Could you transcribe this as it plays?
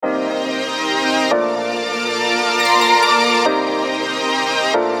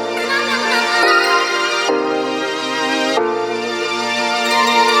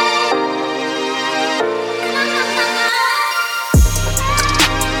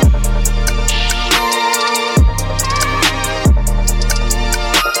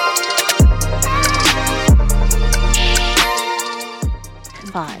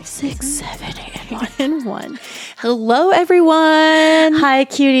and one. Hello, everyone. Hi,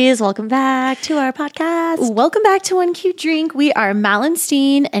 cuties. Welcome back to our podcast. Welcome back to One Cute Drink. We are Mal and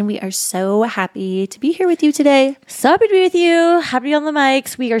Steen, and we are so happy to be here with you today. So happy to be with you. Happy to be on the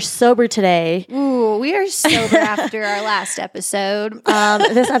mics. We are sober today. Ooh, we are sober after our last episode.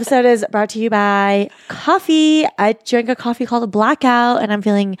 This episode is brought to you by coffee. I drank a coffee called a Blackout, and I'm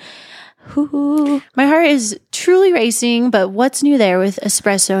feeling My heart is truly racing, but what's new there with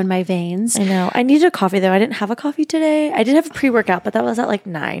espresso in my veins? I know. I needed a coffee, though. I didn't have a coffee today. I did have a pre-workout, but that was at like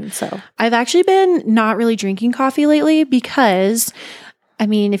 9, so. I've actually been not really drinking coffee lately because, I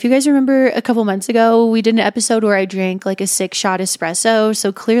mean, if you guys remember a couple months ago, we did an episode where I drank like a 6-shot espresso.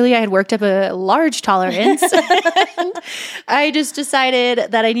 So clearly I had worked up a large tolerance. And I just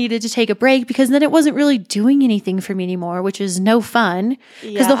decided that I needed to take a break because then it wasn't really doing anything for me anymore, which is no fun.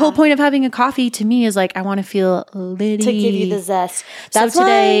 Because the whole point of having a coffee to me is like, I want to feel litty. To give you the zest. That's so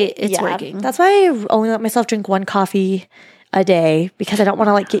today it's working. That's why I only let myself drink one coffee a day because I don't want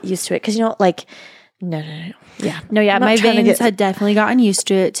to like get used to it. Because, you know, like, no. Yeah, my veins had definitely gotten used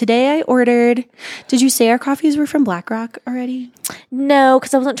to it. Today I ordered, did you say our coffees were from BlackRock already? No,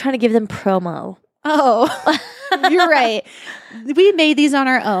 because I wasn't trying to give them promo. Oh, you're right. We made these on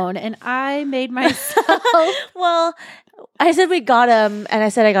our own and I made myself. Well, I said we got them and I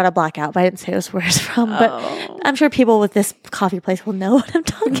said I got a Blackout, but I didn't say where it's from. But I'm sure people with this coffee place will know what I'm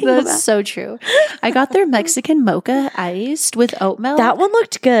talking about. That's so true. I got their Mexican mocha iced with oat milk. That one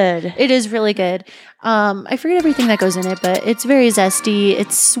looked good. It is really good. I forget everything that goes in it, but it's very zesty.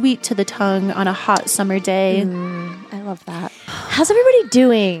 It's sweet to the tongue on a hot summer day. I love that. How's everybody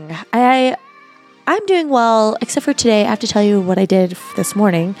doing? I'm doing well, except for today. I have to tell you what I did this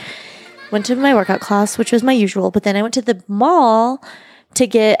morning. Went to my workout class, which was my usual, but then I went to the mall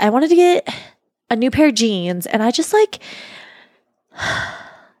I wanted to get a new pair of jeans, and I just like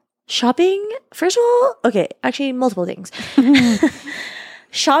shopping. First of all, okay, actually multiple things.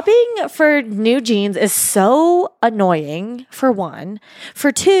 Shopping for new jeans is so annoying, for one.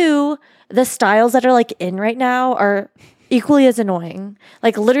 For two, the styles that are like in right now are equally as annoying.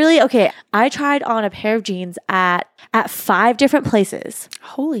 Like literally, okay, I tried on a pair of jeans at 5 different places.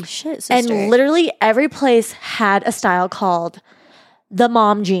 Holy shit, sister. And literally every place had a style called the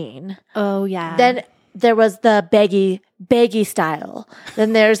mom jean. Oh, yeah. Then there was the baggy style.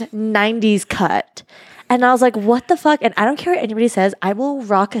 Then there's 90s cut. And I was like, what the fuck? And I don't care what anybody says. I will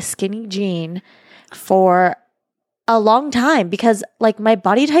rock a skinny jean for a long time because like my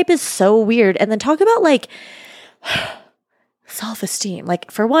body type is so weird. And then talk about like self-esteem.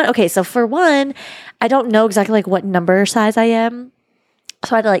 Like for one, I don't know exactly like what number size I am.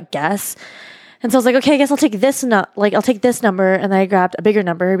 So I had to like guess. And so I was like, okay, I guess I'll take this I'll take this number. And then I grabbed a bigger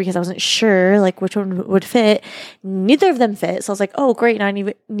number because I wasn't sure like which one would fit. Neither of them fit. So I was like, oh great, now I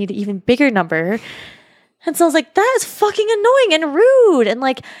need an even bigger number. And so I was like, that is fucking annoying and rude. And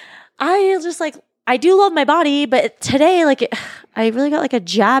like, I just like, I do love my body, but today, like, I really got like a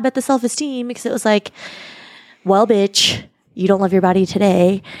jab at the self-esteem because it was like, well, bitch, you don't love your body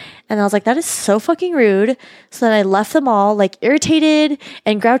today. And I was like, that is so fucking rude. So then I left them all like irritated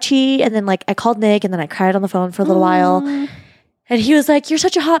and grouchy. And then like, I called Nick and then I cried on the phone for a little while. And he was like, you're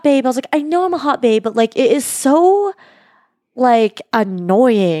such a hot babe. I was like, I know I'm a hot babe, but like, it is so like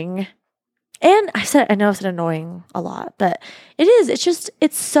annoying. And I know I've said annoying a lot, but it is.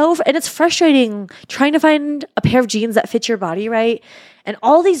 It's so, and it's frustrating trying to find a pair of jeans that fit your body right. And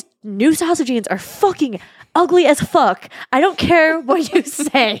all these new styles of jeans are fucking ugly as fuck. I don't care what you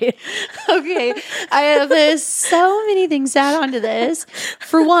say. Okay. I have so many things to add on to this.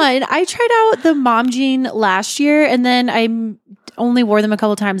 For one, I tried out the mom jean last year and then I only wore them a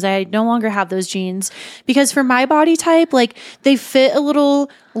couple times. I no longer have those jeans because for my body type, like they fit a little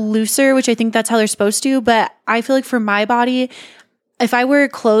looser, which I think that's how they're supposed to. But I feel like for my body, if I wear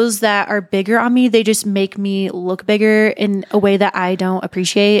clothes that are bigger on me, they just make me look bigger in a way that I don't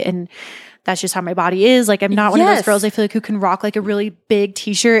appreciate. And that's just how my body is. Like I'm not one of those girls I feel like who can rock like a really big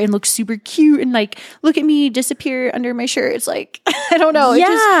t-shirt and look super cute and like look at me disappear under my shirt. It's like, I don't know.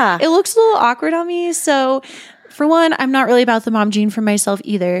 Yeah. It looks a little awkward on me. So for one, I'm not really about the mom jean for myself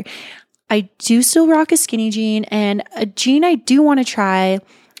either. I do still rock a skinny jean, and a jean I do want to try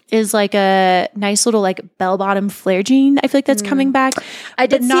is like a nice little like bell bottom flare jean. I feel like that's coming back. I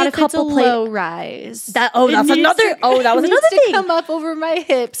did not see a couple low rise. That was another thing. Come up over my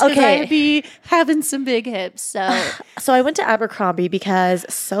hips. Okay, I'd be having some big hips. So I went to Abercrombie because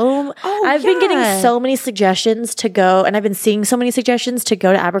I've been getting so many suggestions to go, and I've been seeing so many suggestions to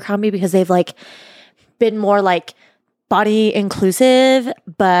go to Abercrombie because they've like been more like body inclusive,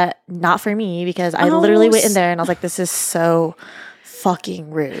 but not for me because I literally went in there and I was like, this is so fucking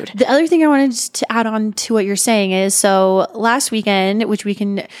rude. The other thing I wanted to add on to what you're saying is, so last weekend, which we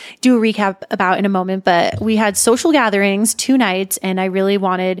can do a recap about in a moment, but we had social gatherings 2 nights and I really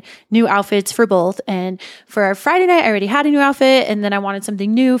wanted new outfits for both. And for our Friday night, I already had a new outfit and then I wanted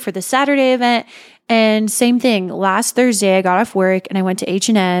something new for the Saturday event. And same thing, last Thursday, I got off work and I went to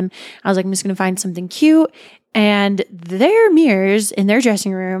H&M. I was like, I'm just going to find something cute. And their mirrors in their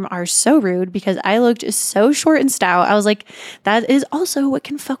dressing room are so rude because I looked so short and stout. I was like, that is also what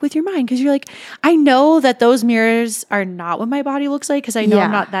can fuck with your mind. Cause you're like, I know that those mirrors are not what my body looks like. Cause I know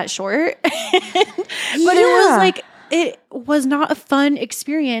I'm not that short, but it was not a fun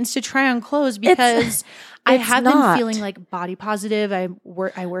experience to try on clothes because I have been feeling like body positive. I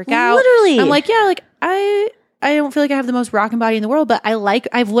work out. Literally. I'm like, yeah, like I don't feel like I have the most rockin' body in the world, but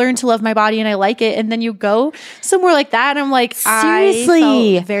I've learned to love my body and I like it. And then you go somewhere like that and I'm like,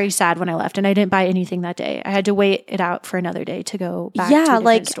 seriously, I felt very sad when I left and I didn't buy anything that day. I had to wait it out for another day to go back to a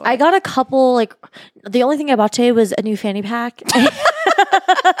different store. I got a couple, like the only thing I bought today was a new fanny pack. When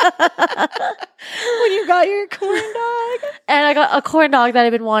you got your corn dog. And I got a corn dog that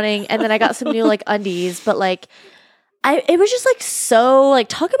I've been wanting. And then I got some new like undies, but like, it was just like so like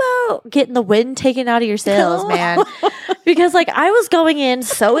talk about getting the wind taken out of your sails, man. Because like I was going in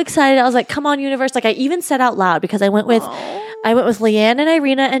so excited. I was like, come on, universe. Like I even said out loud because I went with Leanne and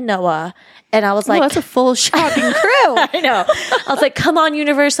Irina and Noah. And I was like, that's a full shopping crew. I know. I was like, come on,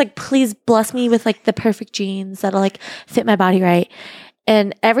 universe. Like, please bless me with like the perfect jeans that'll like fit my body right.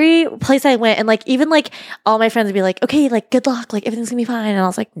 And every place I went, and like even like all my friends would be like, okay, like good luck, like everything's gonna be fine. And I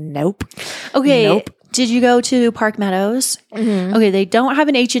was like, nope. Okay. Nope. Did you go to Park Meadows? Mm-hmm. Okay, they don't have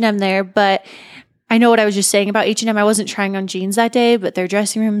an H&M there, but I know what I was just saying about H&M. I wasn't trying on jeans that day, but their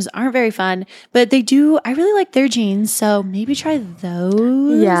dressing rooms aren't very fun. But they do. I really like their jeans, so maybe try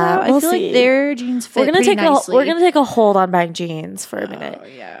those. Yeah, out. I feel like their jeans fit we're gonna pretty take nicely. we're gonna take a hold on buying jeans for a minute,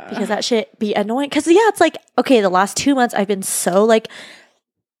 yeah, because that shit be annoying. Because it's like okay, the last 2 months I've been so like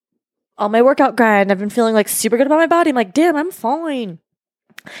on my workout grind. I've been feeling like super good about my body. I'm like, damn, I'm fine.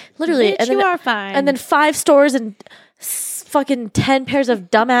 Literally, Bitch, and then you are fine. And then 5 stores and fucking 10 pairs of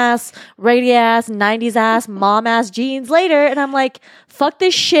dumbass, rady ass, 90s ass, mom ass jeans later, and I'm like, fuck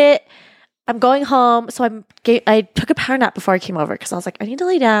this shit. I'm going home. So I took a power nap before I came over because I was like, I need to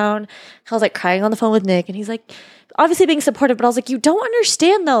lay down. I was like crying on the phone with Nick, and he's like, obviously being supportive, but I was like, you don't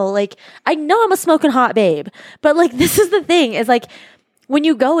understand though. Like, I know I'm a smoking hot babe, but like, this is the thing is like, when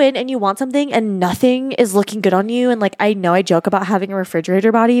you go in and you want something and nothing is looking good on you, and like I know I joke about having a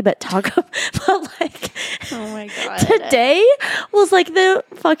refrigerator body, but like oh my god, today was like the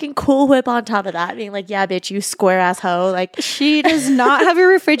fucking Cool Whip on top of that, being like, yeah, bitch, you square ass hoe. Like she does not have a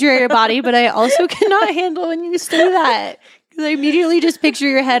refrigerator body, but I also cannot handle when you say that. Because I immediately just picture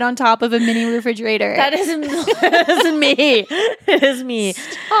your head on top of a mini refrigerator. That isn't me. It is me.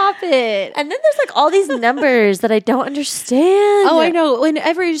 Stop it. And then there's like all these numbers that I don't understand. Oh, I know. And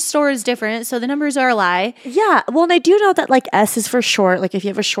every store is different, so the numbers are a lie. Yeah. Well, and I do know that like S is for short, like if you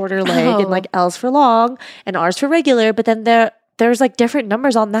have a shorter leg, and like L's for long, and R's for regular. But then there's like different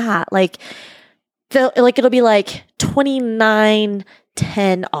numbers on that. Like it'll be like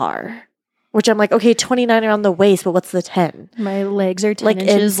 2910R. Which I'm like, okay, 29 around the waist, but what's the 10? My legs are 10 like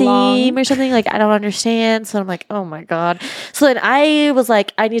inches inseam long or something. Like I don't understand. So I'm like, oh my god. So then I was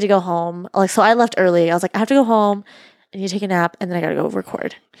like, I need to go home. Like so, I left early. I was like, I have to go home. I need to take a nap, and then I gotta go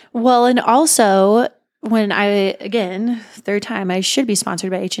record. Well, and also when third time, I should be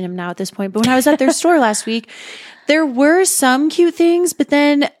sponsored by H&M now at this point. But when I was at their store last week, there were some cute things, but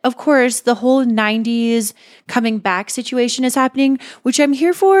then of course the whole 90s coming back situation is happening, which I'm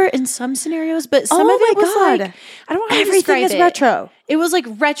here for in some scenarios, but some of it was like, I don't know how to describe is it. retro. It was like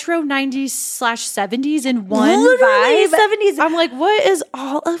retro 90s/70s in one Literally vibe. 70s. I'm like, what is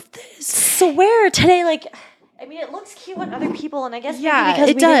all of this? Swear today, like, I mean, it looks cute on other people, and I guess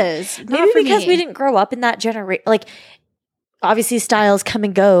it does. Maybe because we didn't grow up in that generation. Like, obviously, styles come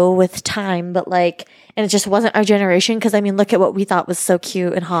and go with time, but like, and it just wasn't our generation. Because I mean, look at what we thought was so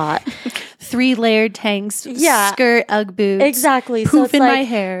cute and hot: 3-layered tanks, skirt, UGG boots, exactly. Poof so it's in like, my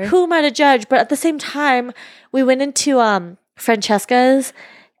hair. Who am I to judge? But at the same time, we went into Francesca's.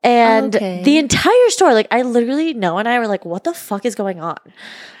 And the entire store, like I literally, Noah and I were like, what the fuck is going on?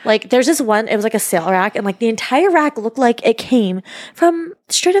 Like there's this one, it was like a sale rack, and like the entire rack looked like it came from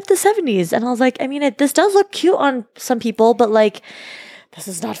straight up the 70s. And I was like, I mean, this does look cute on some people, but like, this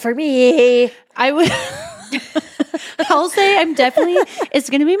is not for me. I'll say it's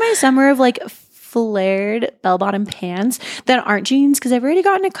going to be my summer of like flared bell-bottom pants that aren't jeans, because I've already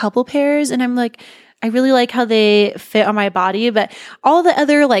gotten a couple pairs and I'm like, I really like how they fit on my body, but all the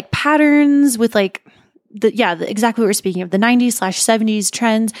other like patterns with like exactly what we're speaking of, the 90s/70s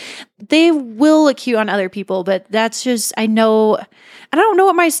trends, they will look cute on other people, but that's just, I don't know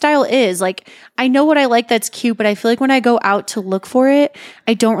what my style is. Like, I know what I like that's cute, but I feel like when I go out to look for it,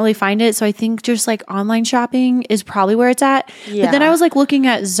 I don't really find it. So I think just like online shopping is probably where it's at. Yeah. But then I was like looking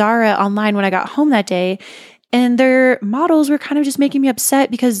at Zara online when I got home that day, and their models were kind of just making me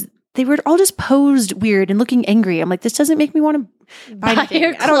upset because they were all just posed weird and looking angry. I'm like, this doesn't make me want to buy anything.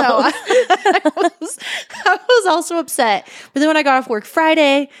 I don't know. I was also upset. But then when I got off work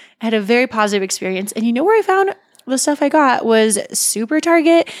Friday, I had a very positive experience. And you know where I found the stuff I got was Super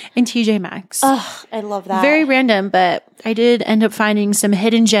Target and TJ Maxx. Oh, I love that. Very random, but I did end up finding some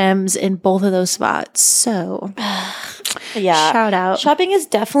hidden gems in both of those spots. So yeah. Shout out. Shopping is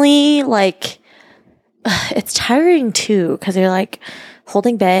definitely like, it's tiring too, because you're like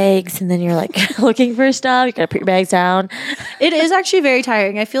holding bags and then you're like looking for stuff. You gotta put your bags down. It is actually very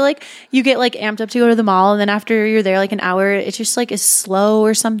tiring. I feel like you get like amped up to go to the mall, and then after you're there like an hour, it's just like is slow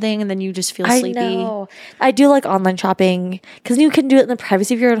or something, and then you just feel sleepy. I know. I do like online shopping because you can do it in the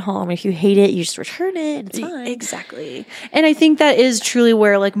privacy of your own home. If you hate it, you just return it. It's fine. Exactly. And I think that is truly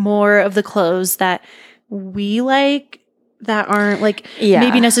where like more of the clothes that we like that aren't like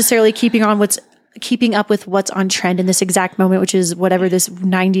maybe necessarily keeping up with what's on trend in this exact moment, which is whatever this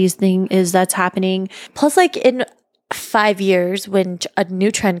 90s thing is that's happening. Plus, like in 5 years, when a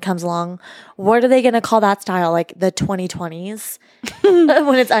new trend comes along, what are they going to call that style? Like the 2020s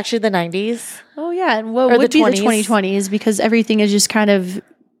when it's actually the 90s? Oh, yeah. And what would be the 2020s? Because everything is just kind of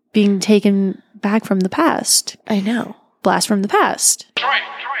being taken back from the past. I know. Blast from the past.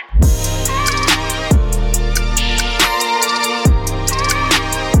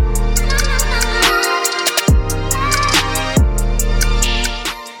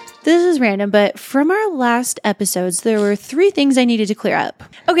 This is random, but from our last episodes, there were 3 things I needed to clear up.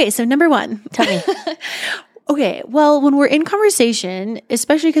 Okay, so number 1. Tell me. Okay, well, when we're in conversation,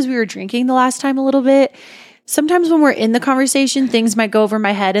 especially because we were drinking the last time a little bit, sometimes when we're in the conversation, things might go over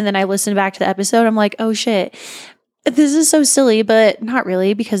my head, and then I listen back to the episode, I'm like, oh shit, this is so silly, but not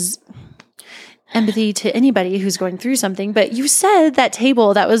really, because empathy to anybody who's going through something. But you said that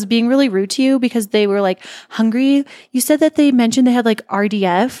table that was being really rude to you because they were like hungry. You said that they mentioned they had like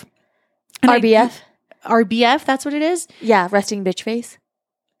RDF. RBF, that's what it is? Yeah, resting bitch face.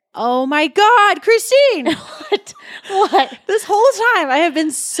 Oh my God, Christine. What? This whole time I have been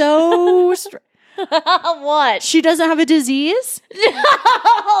so... What? She doesn't have a disease?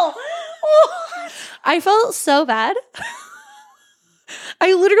 No. I felt so bad.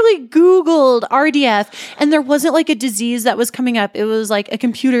 I literally Googled RDF and there wasn't like a disease that was coming up. It was like a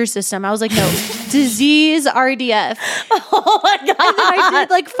computer system. I was like, no, disease RDF. Oh my God. And then I did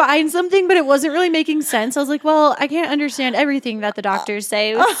like find something, but it wasn't really making sense. I was like, well, I can't understand everything that the doctors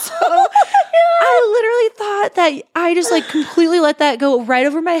say. So I literally thought that I just like completely let that go right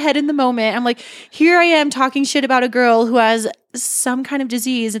over my head in the moment. I'm like, here I am talking shit about a girl who has some kind of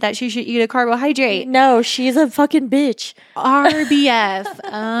disease that she should eat a carbohydrate. No, she's a fucking bitch. RBF.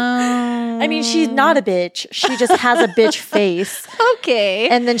 I mean, she's not a bitch. She just has a bitch face. Okay.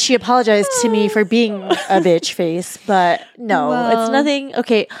 And then she apologized to me for being a bitch face. But no, it's nothing.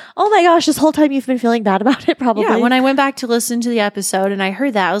 Okay. Oh my gosh, this whole time you've been feeling bad about it, probably. Yeah, when I went back to listen to the episode and I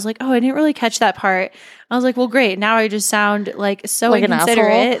heard that, I was like, oh, I didn't really catch that part. I was like, well, great. Now I just sound like so like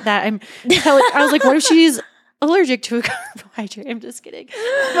inconsiderate that I'm telling. I was like, what if she's allergic to a carbohydrate? I'm just kidding.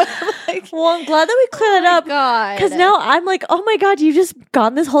 Like, well, I'm glad that we cleared that up. God. Because now I'm like, oh my God, you've just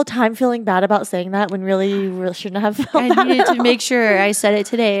gone this whole time feeling bad about saying that when really you really shouldn't have felt I bad needed at to all. make sure I said it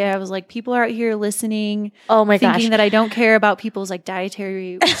today. I was like, people are out here listening. Oh my gosh. Thinking that I don't care about people's like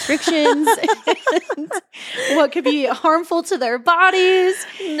dietary restrictions and what could be harmful to their bodies.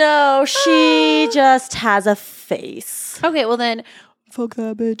 No, she just has a face. Okay, well then, fuck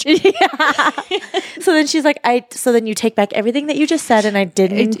that bitch. Yeah. So then she's like, so then you take back everything that you just said and I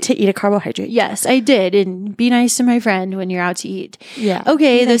didn't to eat a carbohydrate. Yes, I did. And be nice to my friend when you're out to eat. Yeah.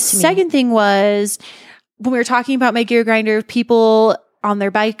 Okay, the nice to me. second thing was when we were talking about my gear grinder, people on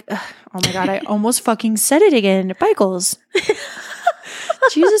their bike. Oh my God, I almost fucking said it again. Bikes.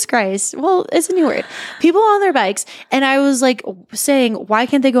 Jesus Christ. Well, it's a new word. People on their bikes. And I was like saying, why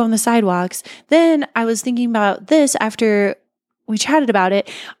can't they go on the sidewalks? Then I was thinking about this after we chatted about it.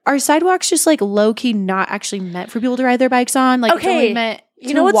 Are sidewalks just like low key not actually meant for people to ride their bikes on? Like, it's only meant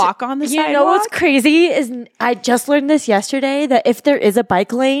to walk on the sidewalk? You know what's crazy is I just learned this yesterday that if there is a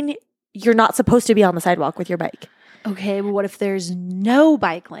bike lane, you're not supposed to be on the sidewalk with your bike. Okay, but what if there's no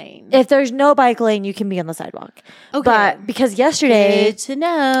bike lane? If there's no bike lane, you can be on the sidewalk. Okay. But because yesterday... Good to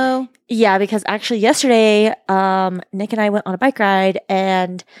know. Yeah, because actually yesterday, Nick and I went on a bike ride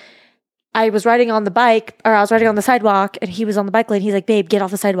and I was riding on the bike, or I was riding on the sidewalk, and he was on the bike lane. He's like, babe, get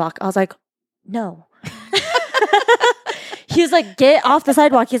off the sidewalk. I was like, no. He was like, get off the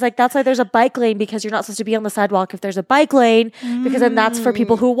sidewalk. He's like, that's why there's a bike lane, because you're not supposed to be on the sidewalk if there's a bike lane, because then that's for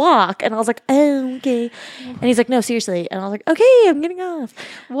people who walk. And I was like, oh, okay. And he's like, no, seriously. And I was like, okay, I'm getting off.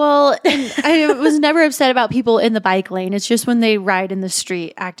 Well, and I was never upset about people in the bike lane. It's just when they ride in the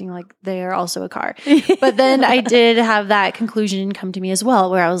street acting like they are also a car. But then I did have that conclusion come to me as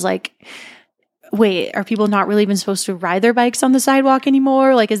well, where I was like, wait, are people not really even supposed to ride their bikes on the sidewalk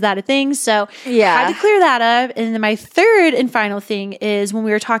anymore? Like, is that a thing? So Yeah. I had to clear that up. And then my third and final thing is when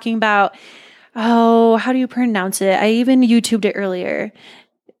we were talking about, how do you pronounce it? I even YouTubed it earlier.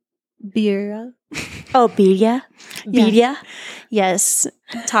 Birria. Oh, birria? Birria? Yes.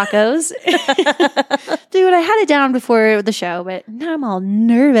 Tacos. Dude, I had it down before the show, but now I'm all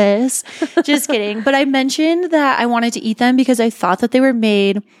nervous. Just kidding. But I mentioned that I wanted to eat them because I thought that they were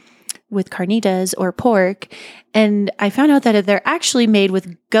made with carnitas or pork. And I found out that they're actually made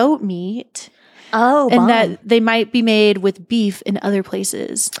with goat meat. Oh, and that they might be made with beef in other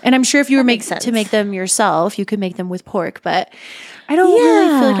places. And I'm sure if you were to make them yourself, you could make them with pork. But I don't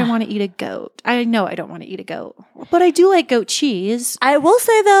really feel like I want to eat a goat. I know I don't want to eat a goat. But I do like goat cheese. I will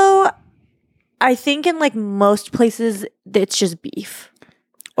say, though, I think in like most places, it's just beef.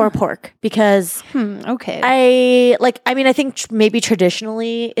 Or pork, because okay. I think maybe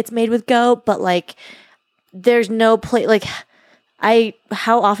traditionally it's made with goat, but like there's no place like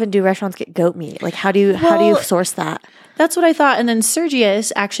how often do restaurants get goat meat? Like how do you source that? That's what I thought. And then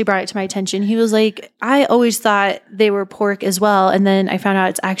Sergius actually brought it to my attention. He was like, I always thought they were pork as well. And then I found out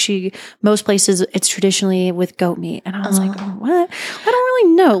it's actually most places it's traditionally with goat meat. And I was like, oh, what? I don't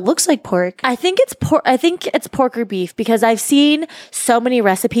really know. It looks like pork. I think it's pork. I think it's pork or beef, because I've seen so many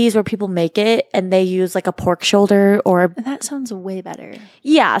recipes where people make it and they use like a pork shoulder or that sounds way better.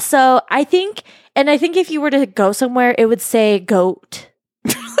 Yeah. So I think if you were to go somewhere, it would say goat.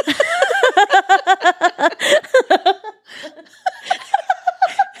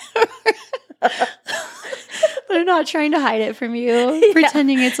 But I'm not trying to hide it from you,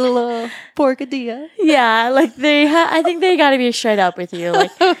 pretending it's a little porkadilla. Yeah, like I think they got to be straight up with you.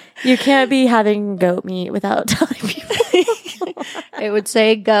 Like you can't be having goat meat without telling people. It would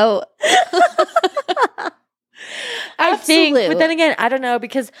say goat. I think, but then again, I don't know,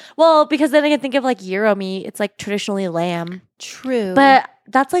 because then I can think of like gyro meat. It's like traditionally lamb. True, but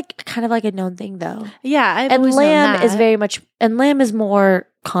that's like kind of like a known thing, though. Yeah, and lamb is more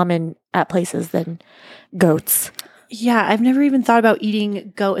common at places than goats. Yeah, I've never even thought about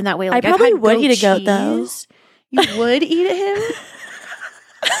eating goat in that way. Like, I probably would eat a goat, though. You would eat him?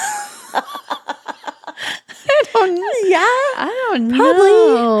 I don't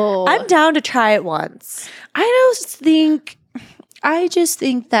know. I'm down to try it once. I just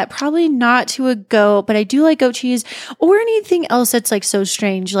think that probably not to a goat, but I do like goat cheese or anything else that's like so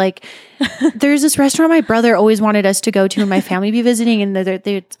strange. Like there's this restaurant my brother always wanted us to go to and my family be visiting, and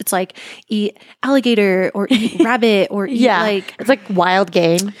it's like eat alligator or eat rabbit or eat like it's like wild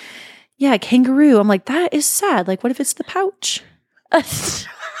game. Yeah, kangaroo. I'm like, that is sad. Like, what if it's the pouch?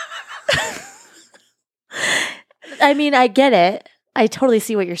 I mean, I get it. I totally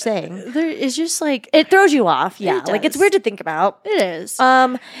see what you're saying. There is just like it throws you off. Yeah, like it's weird to think about. It is.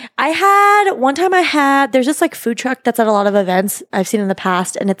 There's this like food truck that's at a lot of events I've seen in the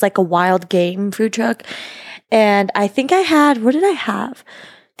past, and it's like a wild game food truck. And I think what did I have?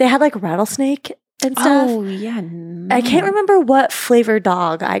 They had like rattlesnake and stuff. Oh yeah, no. I can't remember what flavor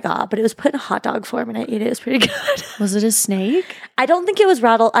dog I got, but it was put in a hot dog form, and I ate it. It was pretty good. Was it a snake? I don't think it was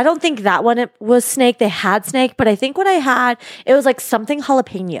I don't think that one it was snake. They had snake, but I think what I had, it was like something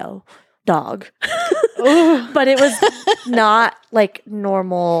jalapeno dog, but it was not like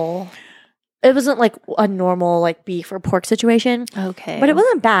normal. It wasn't like a normal like beef or pork situation. Okay. But it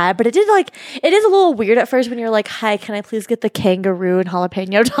wasn't bad. But it is a little weird at first when you're like, hi, can I please get the kangaroo and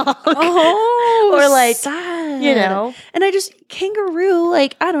jalapeno dog? Oh, or like, sad. You know. And kangaroo,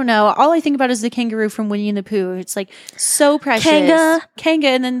 like, I don't know. All I think about is the kangaroo from Winnie and the Pooh. It's like so precious. Kanga,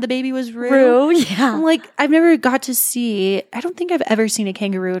 and then the baby was Roo. Yeah. I'm like, I've never got to see, I don't think I've ever seen a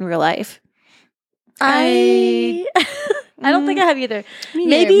kangaroo in real life. I don't think I have either.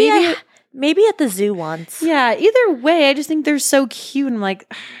 Maybe at the zoo once. Yeah, either way, I just think they're so cute. I'm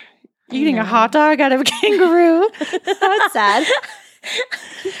like, eating a hot dog out of a kangaroo. That's sad.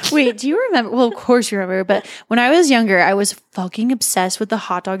 Wait, do you remember? Well, of course you remember. But when I was younger, I was fucking obsessed with the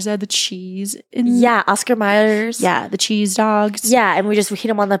hot dogs that had the cheese. Yeah, Oscar Mayer's. Yeah, the cheese dogs. Yeah, and we heat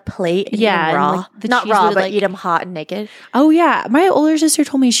them on the plate. And Yeah, eat them raw. and, like, the Not cheese raw, would, but like- eat them hot and naked. Oh yeah, my older sister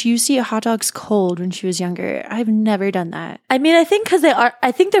told me she used to eat hot dogs cold when she was younger. I've never done that. I mean, I think because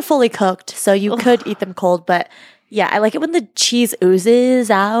I think they're fully cooked, so you could eat them cold. But yeah, I like it when the cheese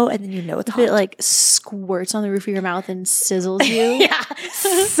oozes out, and then you know it's If hot. it like squirts on the roof of your mouth and sizzles you. yeah,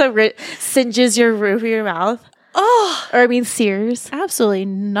 so singes your roof of your mouth. Oh, Or I mean, sears. absolutely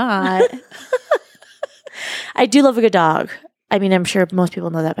not. I do love a good dog. I mean, I'm sure most people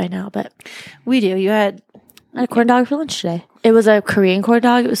know that by now, but We do. You had I had a corn dog for lunch today. It was a Korean corn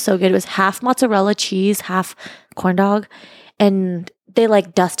dog. It was so good. It was half mozzarella cheese, half corn dog, and they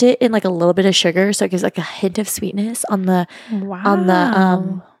like dust it in like a little bit of sugar, so it gives like a hint of sweetness on the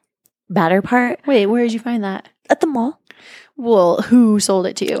batter part Wait, where did you find that? at the mall. Well, who sold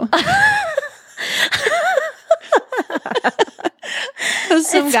it to you?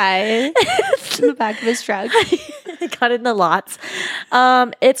 Some guy in the back of his truck. I got it in the lots.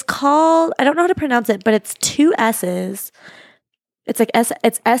 It's called, I don't know how to pronounce it, but it's 2 S's. It's like it's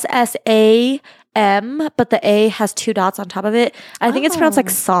SSAM, but the A has 2 dots on top of it. I think it's pronounced like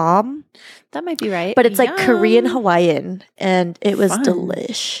Oh. Som, That might be right. but it's like Korean Yum. Hawaiian, and it was Fun.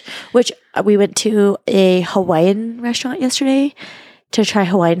 delish. Which we went to a Hawaiian restaurant yesterday to try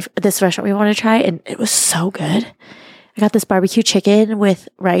Hawaiian. This restaurant we want to try, and it was so good. I got this barbecue chicken with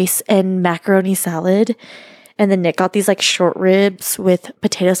rice and macaroni salad. And then Nick got these like short ribs with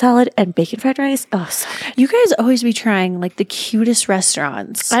potato salad and bacon fried rice. Oh, so good. You guys always be trying like the cutest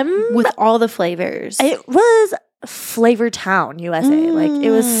restaurants with all the flavors. It was Flavor Town, USA. Like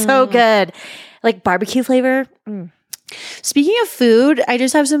it was so good. Like barbecue flavor. Speaking of food, I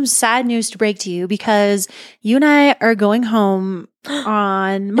just have some sad news to break to you because you and I are going home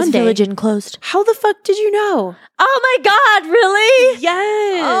on Is Monday. Village Inn closed? How the fuck did you know? Oh my God, really?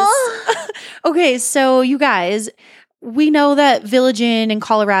 Yes. Oh. Okay, so you guys, we know that Village Inn in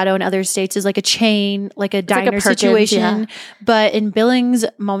Colorado and other states is like a chain, like a like a diner Perkins, situation. But in Billings,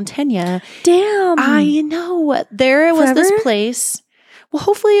 Montana, Damn. I know there was this Forever? place. Well,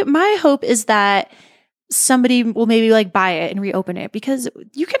 hopefully, my hope is that somebody will maybe like buy it and reopen it because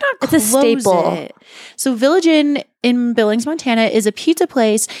you cannot It's a close staple. it. So Village Inn in Billings, Montana is a pizza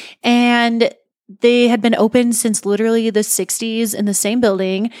place and they had been open since literally the 60s in the same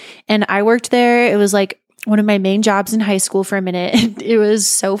building. And I worked there. It was like one of my main jobs in high school for a minute. It was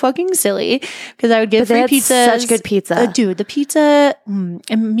so fucking silly because I would get But they free had pizza. such good pizza. Dude, the pizza, and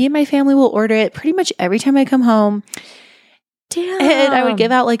me and my family will order it pretty much every time I come home. Damn. And I would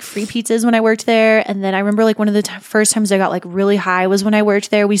give out like free pizzas when I worked there. And then I remember like one of the first times I got like really high was when I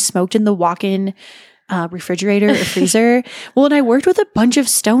worked there. We smoked in the walk-in refrigerator or freezer. Well, and I worked with a bunch of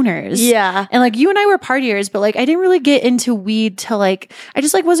stoners. Yeah. And like you and I were partiers, but like I didn't really get into weed till like, I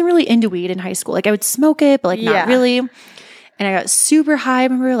just like wasn't really into weed in high school. Like I would smoke it, but like Yeah. not really. And I got super high. I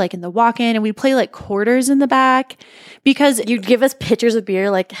remember like in the walk-in and we'd play like quarters in the back because You'd give us pitchers of beer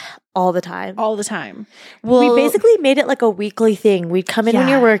like all the time. all the time. Well, We basically made it like a weekly thing. We'd come in when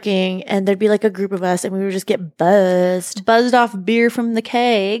Yeah. you're working, and there'd be like a group of us, and we would just get buzzed. buzzed off beer from the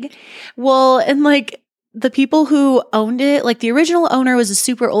keg. Well, and like the people who owned it, like the original owner was a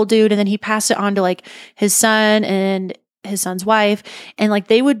super old dude, and then he passed it on to like his son and his son's wife. And like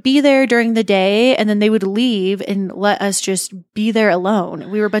they would be there during the day and then they would leave and let us just be there alone.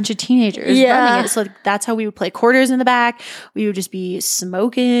 We were a bunch of teenagers Yeah. running it. So like, that's how we would play quarters in the back. We would just be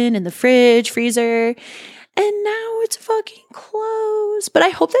smoking in the fridge, freezer. And now it's fucking closed. But I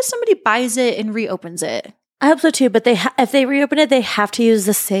hope that somebody buys it and reopens it. I hope so too, but if they reopen it, they have to use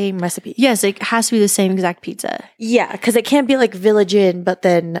the same recipe. Yes, it has to be the same exact pizza. Yeah, because it can't be like Village Inn, but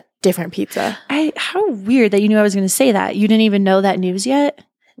then different pizza. How weird that you knew I was going to say that. You didn't even know that news yet?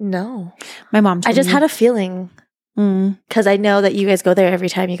 No. My mom told I just me. had a feeling because I know that you guys go there every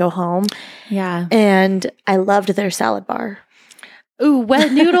time you go home. Yeah. And I loved their salad bar. Ooh,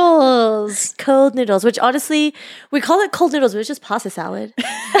 wet noodles. Cold noodles, which honestly, we call it cold noodles, but it's just pasta salad.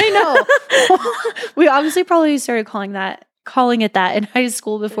 I know. We obviously probably started calling it that in high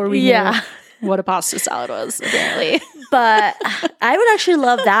school before we Yeah. knew what a pasta salad was, apparently. But I would actually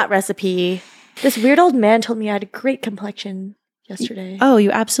love that recipe. This weird old man told me I had a great complexion yesterday. Oh,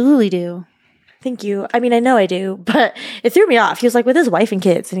 you absolutely do. Thank you. I mean, I know I do, but it threw me off. He was like with his wife and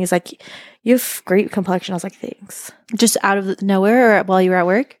kids, and he's like, "You have great complexion." I was like, "Thanks." Just out of nowhere or while you were at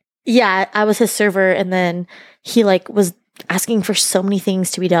work? Yeah, I was his server, and then he like was asking for so many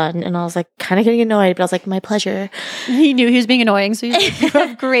things to be done. And I was like kind of getting annoyed, but I was like, my pleasure. He knew he was being annoying, so he's like, you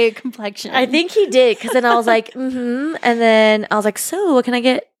have great complexion. I think he did, because then I was like, mm-hmm. And then I was like, so what can I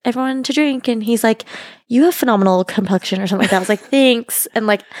get everyone to drink? And he's like, you have phenomenal complexion or something like that. I was like, thanks. And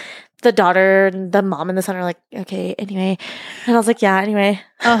like the daughter and the mom and the son are like, okay, anyway. And I was like, yeah, anyway.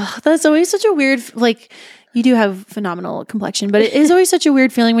 Oh, that's always such a weird, like, you do have phenomenal complexion, but it is always such a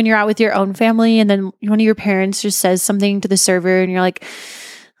weird feeling when you're out with your own family and then one of your parents just says something to the server and you're like,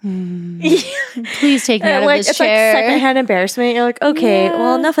 please take me out of like, this it's chair. like secondhand embarrassment. You're like, okay, Yeah.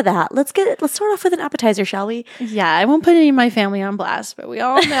 well, enough of that. Let's start off with an appetizer, shall we? Yeah, I won't put any of my family on blast, but we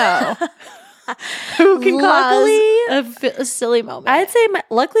all know who can cause a silly moment. I'd say,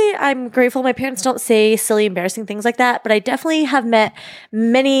 luckily, I'm grateful my parents don't say silly, embarrassing things like that, but I definitely have met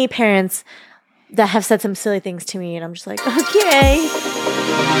many parents that have said some silly things to me, and I'm just like, okay.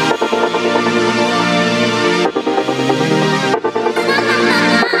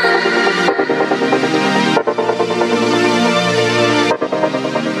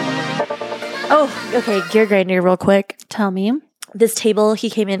 Oh, okay, gear grinder real quick. Tell me. This table, he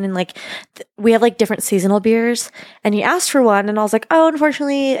came in and like, we have like different seasonal beers, and he asked for one, and I was like, oh,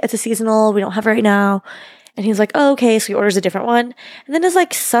 unfortunately, it's a seasonal. We don't have it right now. And he was like, oh, okay. So he orders a different one. And then his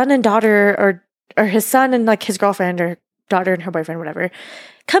like son and daughter, or his son and like his girlfriend or daughter and her boyfriend, whatever,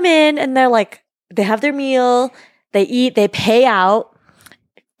 come in and they're like, they have their meal, they eat, they pay out,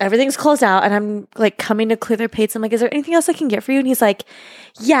 everything's closed out. And I'm like coming to clear their plates. I'm like, is there anything else I can get for you? And he's like,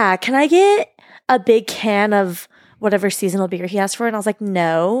 yeah, can I get a big can of whatever seasonal beer he asked for? And I was like,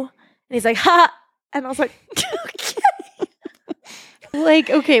 no. And he's like, ha. And I was like, okay. Like,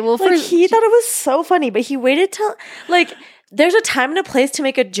 okay, well, Like, first, he thought it was so funny, but he waited till, like, there's a time and a place to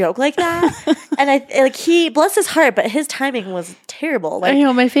make a joke like that. And he, bless his heart, but his timing was terrible. Like, I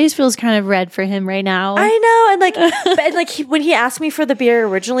know, my face feels kind of red for him right now. I know. And like, but like when he asked me for the beer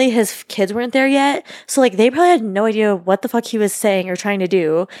originally, his kids weren't there yet. So like, they probably had no idea what the fuck he was saying or trying to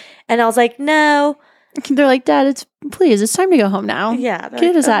do. And I was like, no. They're like, Dad, it's time to go home now. Yeah.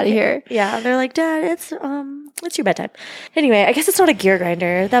 Get us out of here. Yeah. They're like, Dad, it's your bedtime. Anyway, I guess it's not a gear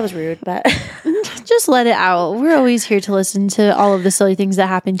grinder. That was rude, but Just let it out. We're always here to listen to all of the silly things that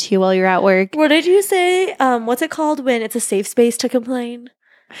happen to you while you're at work. what did you say? What's it called when it's a safe space to complain?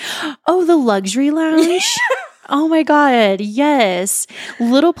 Oh, the luxury lounge. Oh my God. Yes.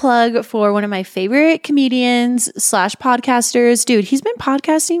 Little plug for one of my favorite comedians / podcasters. Dude, he's been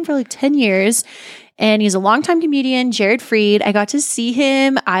podcasting for like 10 years. And he's a longtime comedian, Jared Freed. I got to see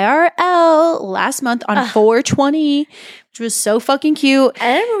him IRL last month on 4/20, which was so fucking cute.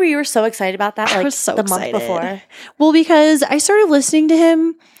 I remember you were so excited about that, I like was so the excited. month before. Well, because I started listening to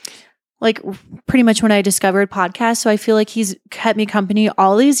him like pretty much when I discovered podcasts. So I feel like he's kept me company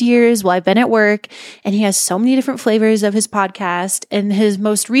all these years while I've been at work. And he has so many different flavors of his podcast. And his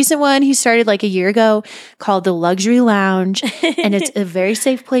most recent one, he started like a year ago, called The Luxury Lounge. And it's a very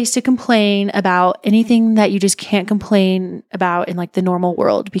safe place to complain about anything that you just can't complain about in like the normal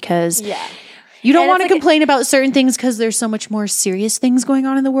world, because Yeah. you don't And want to it's like- complain about certain things because there's so much more serious things going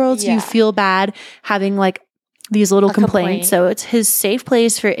on in the world. So Yeah. you feel bad having like these little A complaints. complaint. So it's his safe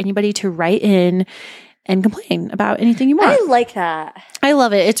place for anybody to write in and complain about anything you want. I like that. I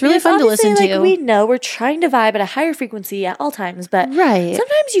love it. It's really Because fun to obviously, listen like, to. we know we're trying to vibe at a higher frequency at all times, but Right.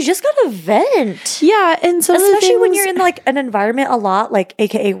 sometimes you just gotta vent. Yeah. And so Especially when you're in like an environment a lot, like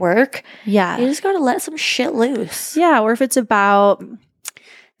AKA work, yeah. you just gotta let some shit loose. Yeah. Or if it's about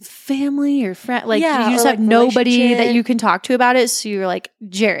family or friend, like Yeah, you just or, have like, nobody that relationship. you can talk to about it. So you're like,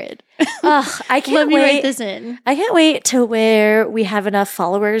 Jared, Ugh, I can't let me wait. write this in. I can't wait to where we have enough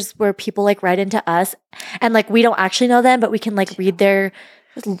followers where people like write into us and like we don't actually know them, but we can like read their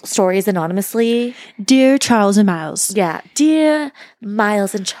stories anonymously. Dear Charles and Miles. Yeah. Dear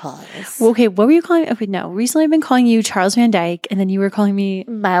Miles and Charles. Okay, what were you calling? Okay, no. Recently, I've been calling you Charles Van Dyke, and then you were calling me.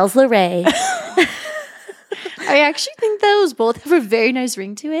 Miles LeRae. I actually think those both have a very nice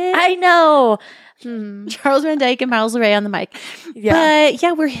ring to it. I know. Charles Van Dyke and Miles LeRae on the mic. Yeah. But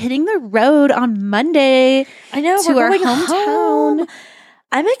yeah, we're hitting the road on Monday I know. to we're our going hometown. home.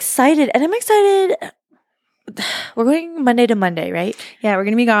 I'm excited. And I'm excited. We're going Monday to Monday, right? Yeah, we're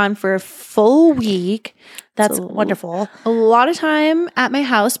gonna be gone for a full week. That's So, wonderful. A lot of time at my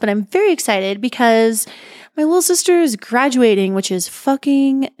house, but I'm very excited because my little sister is graduating, which is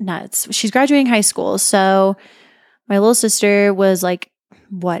fucking nuts. She's graduating high school. So my little sister was like,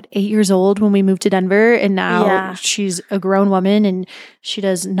 8 years old when we moved to Denver, and now Yeah. she's a grown woman and she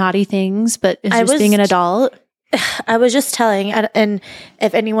does naughty things, but is I just was being an adult. I was just telling, and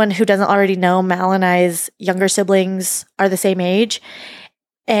if anyone who doesn't already know, Mal and I's younger siblings are the same age.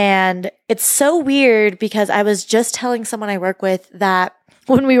 And it's so weird because I was just telling someone I work with that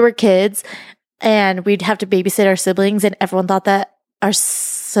when we were kids and we'd have to babysit our siblings, and everyone thought that our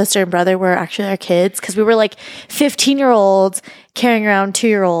sister and brother were actually our kids because we were like 15-year-olds carrying around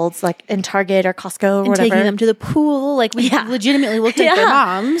 2-year-olds like in Target or Costco or And whatever. taking them to the pool. Like we legitimately looked like their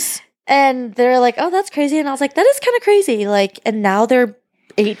moms. And they're like, oh, that's crazy. And I was like, that is kind of crazy. Like, and now they're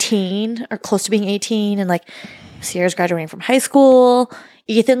 18 or close to being 18. And like Sierra's graduating from high school.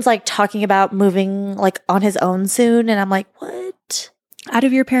 Ethan's like talking about moving like on his own soon. And I'm like, what? Out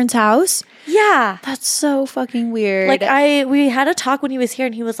of your parents' house? Yeah. That's so fucking weird. Like we had a talk when he was here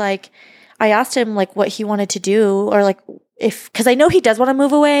and he was like, I asked him like what he wanted to do or like cause I know he does want to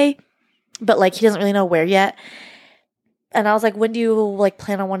move away, but like he doesn't really know where yet. And I was like, when do you like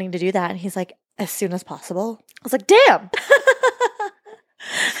plan on wanting to do that? And he's like, as soon as possible. I was like, damn.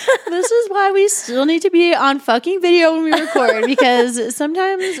 This is why we still need to be on fucking video when we record, because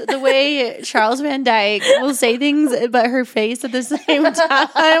sometimes the way Charles Van Dyke will say things but her face at the same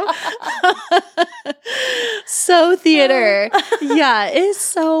time. So theater. Yeah, it's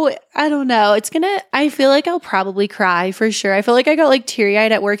so, I don't know. I feel like I'll probably cry for sure. I feel like I got like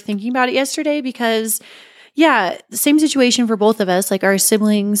teary-eyed at work thinking about it yesterday because yeah, same situation for both of us. Like our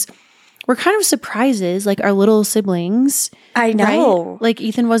siblings were kind of surprises, like our little siblings. I know. Right? Like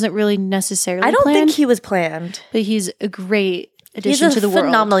Ethan wasn't really necessarily I don't planned, think he was planned. but he's a great addition to the He's a world.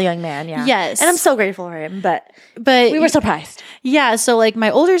 phenomenal young man, yeah. Yes. And I'm so grateful for him, but But we were surprised. yeah, so like my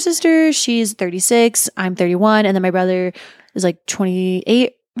older sister, she's 36, I'm 31, and then my brother is like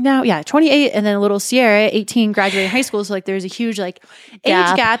 28 now. Yeah, 28, and then little Sierra, 18, graduating high school. So like there's a huge like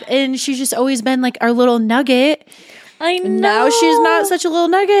age gap, and she's just always been like our little nugget. I know. And now she's not such a little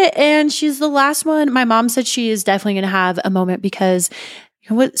nugget, and she's the last one. My mom said she is definitely going to have a moment because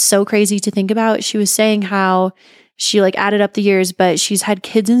you know what's so crazy to think about? She was saying how she like added up the years, but she's had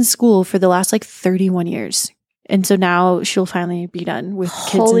kids in school for the last like 31 years. And so now she'll finally be done with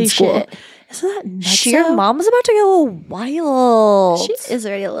kids Holy in school. shit. Isn't that nuts? Your mom's about to go wild. She is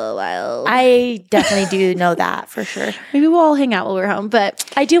already a little wild. I definitely do know that for sure. Maybe we'll all hang out while we're home.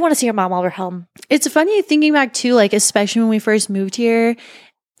 But I do want to see your mom while we're home. it's funny thinking back too, like especially when we first moved here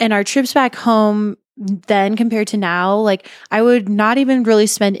and our trips back home then compared to now, like I would not even really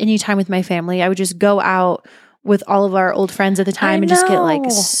spend any time with my family. I would just go out with all of our old friends at the time and just get like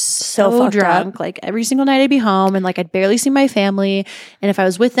so fucked drunk. up. Like every single night I'd be home and like I'd barely see my family. And if I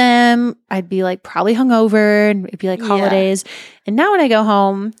was with them, I'd be like probably hungover and it'd be like holidays. And now when I go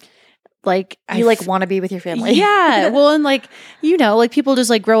home, like You like want to be with your family. yeah. Well, and like, you know, like people just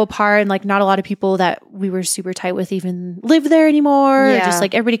like grow apart and like not a lot of people that we were super tight with even live there anymore. Yeah. Just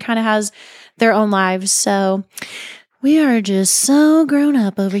like everybody kind of has their own lives. So we are just so grown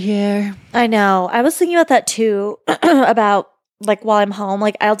up over here. I know. I was thinking about that too, about like while I'm home.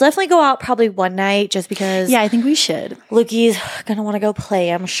 Like I'll definitely go out probably one night just because Yeah, I think we should. Lukey's gonna want to go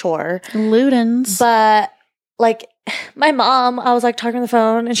play, I'm sure. Ludens. But like my mom, I was like talking on the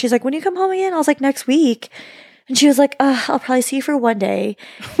phone and she's like, when you come home again? I was like, next week. And she was like, I'll probably see you for one day.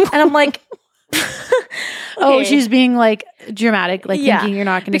 And I'm like, Oh, okay. she's being like dramatic, like Yeah. thinking you're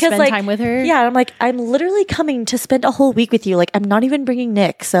not going to Because, spend like, time with her. Yeah, I'm like, I'm literally coming to spend a whole week with you. Like, I'm not even bringing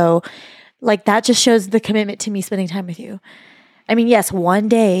Nick. So, like, that just shows the commitment to me spending time with you. I mean, yes, one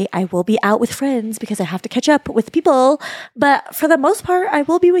day I will be out with friends because I have to catch up with people. But for the most part, I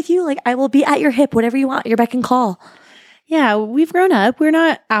will be with you. Like, I will be at your hip, whatever you want, your beck and call. Yeah, we've grown up. We're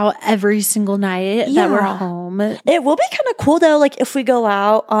not out every single night that we're home. It will be kind of cool, though, like, if we go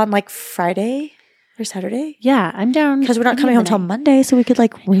out on, like, Friday or Saturday. Yeah, I'm down. Because we're not coming home till Monday, so we could,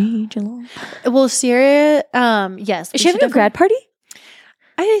 like, rage along. Well, Sierra, yes. Is she having a grad party?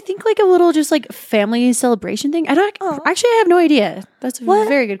 I think like a little just like family celebration thing. Actually, I have no idea. That's a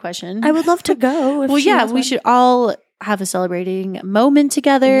very good question. I would love to go. Well, yeah, we should all have a celebrating moment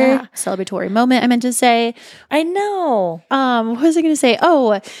together. Yeah. Celebratory moment, I meant to say. I know. What was I going to say?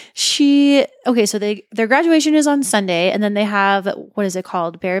 Oh, so their graduation is on Sunday and then they have, what is it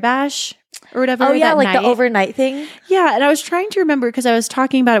called? Bear Bash or whatever. Oh, yeah, that like night. the overnight thing. Yeah, and I was trying to remember because I was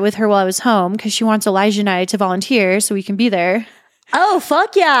talking about it with her while I was home because she wants Elijah and I to volunteer so we can be there. Oh,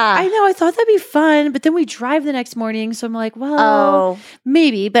 fuck yeah. I know. I thought that'd be fun, but then we drive the next morning. So I'm like, well,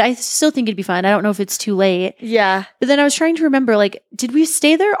 maybe, but I still think it'd be fun. I don't know if it's too late. Yeah. But then I was trying to remember, like, did we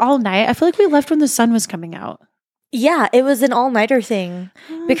stay there all night? I feel like we left when the sun was coming out. Yeah, it was an all-nighter thing.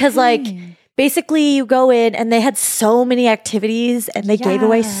 Because, like, basically you go in and they had so many activities and they gave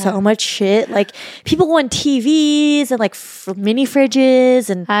away so much shit. Like, people won TVs and, like, mini fridges.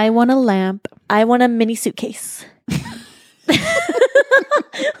 And I want a lamp. I want a mini suitcase.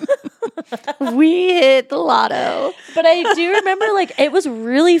 We hit the lotto. But I do remember like it was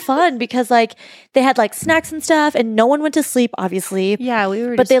really fun because like they had like snacks and stuff and no one went to sleep, obviously. Yeah, we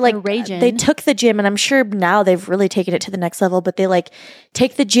were But just they like raging. they took the gym, and I'm sure now they've really taken it to the next level, but they like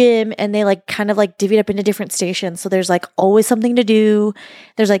take the gym and they like kind of like divvy it up into different stations. So there's like always something to do.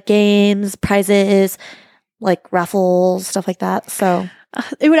 There's like games, prizes, like raffles, stuff like that. So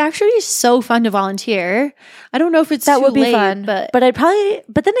It would actually be so fun to volunteer. I don't know if it's that too would be late, fun. but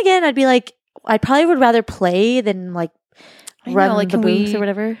But then again, I'd be like, I probably would rather play than like I run know, like, the can booth we or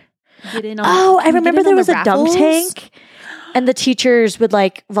whatever. get in on. Oh, I can we get remember in there on was the a dunk raffles? tank, and the teachers would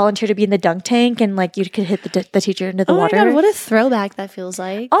like volunteer to be in the dunk tank, and like you could hit the teacher into the Oh water. my god, what a throwback that feels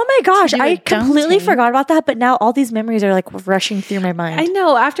like. Oh my gosh, do a I dunk completely tank. forgot about that, but now all these memories are like rushing through my mind. I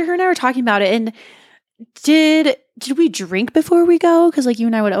know. After her and I were talking about it, and did we drink before we go? Because like you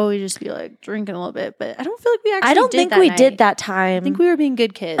and I would always just be like drinking a little bit, but I don't feel like we actually. I don't did think that we night. did that I time. think we were being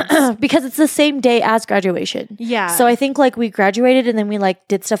good kids. because it's the same day as graduation. Yeah. So I think like we graduated and then we like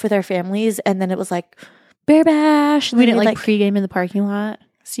did stuff with our families, and then it was like bear bash. And we then didn't we'd, like pregame in the parking lot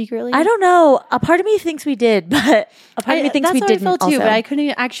secretly. I don't know. A part of me thinks we did, but a part of me thinks that's we how didn't. I felt too, also. but I couldn't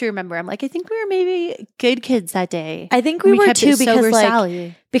actually remember. I'm like, I think we were maybe good kids that day. I think And we were kept too it because sober like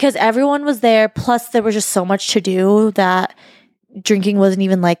Sally. because everyone was there. Plus, there was just so much to do that drinking wasn't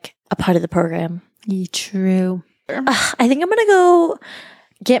even like a part of the program. True. I think I'm gonna go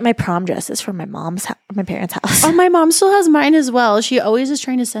get my prom dresses from my parents' house. Oh, my mom still has mine as well. She always is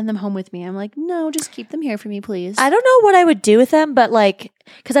trying to send them home with me. I'm like, no, just keep them here for me, please. I don't know what I would do with them, but like,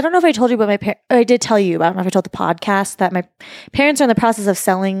 because I don't know if I told you, but I did tell you. I don't know if I told the podcast that my parents are in the process of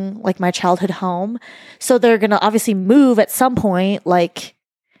selling like my childhood home, so they're gonna obviously move at some point, like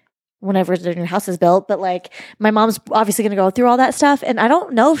whenever their new house is built. But like, my mom's obviously gonna go through all that stuff, and I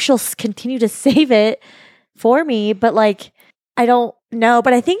don't know if she'll continue to save it for me. But like, I don't know.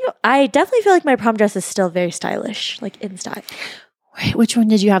 But I definitely feel like my prom dress is still very stylish, like in style. Wait, which one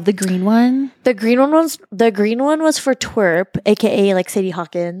did you have? The green one? The green one was for Twerp, aka like Sadie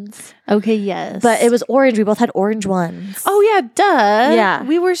Hawkins. Okay, yes. But it was orange. We both had orange ones. Oh yeah, duh. Yeah.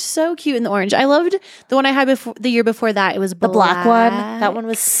 We were so cute in the orange. I loved the one I had before the year before that. It was The black one. That one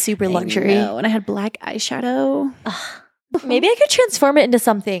was super luxury. And I had black eyeshadow. Maybe I could transform it into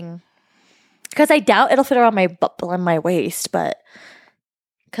something. Because I doubt it'll fit around my on my waist, but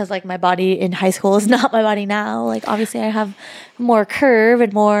because like my body in high school is not my body now. Like obviously I have more curve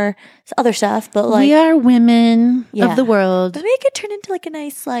and more other stuff, but like we are women Yeah. of the world. maybe I could turn into like a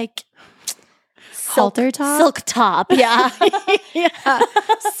nice like Halter top? silk top. Yeah. Yeah.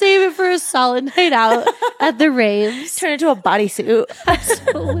 Save it for a solid night out at the raves. Turn into a bodysuit.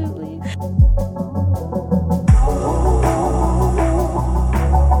 Absolutely.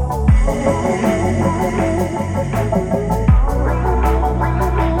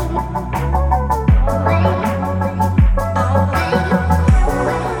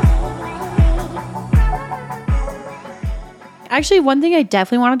 Actually, one thing I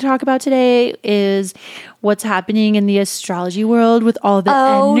definitely want to talk about today is what's happening in the astrology world with all the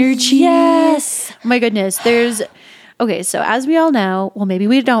energy. Yes. Oh my goodness. Okay, so as we all know, well, maybe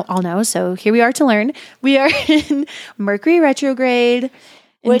we don't all know, so here we are to learn. We are in Mercury retrograde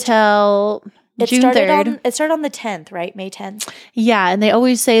until June 3rd. It started on the 10th, right? May 10th. Yeah, and they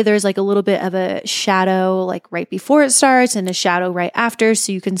always say there's like a little bit of a shadow like right before it starts and a shadow right after,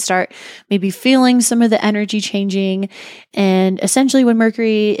 so you can start maybe feeling some of the energy changing. And essentially when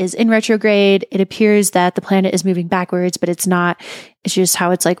Mercury is in retrograde, it appears that the planet is moving backwards, but it's not. It's just how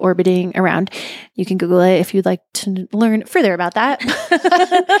it's like orbiting around. You can Google it if you'd like to learn further about that.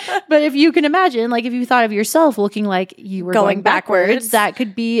 But if you can imagine, like if you thought of yourself looking like you were going backwards, that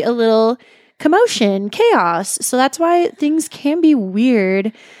could be a little commotion, chaos. So that's why things can be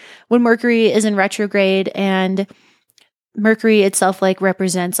weird when Mercury is in retrograde, and Mercury itself like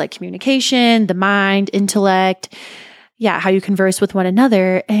represents like communication, the mind, intellect, how you converse with one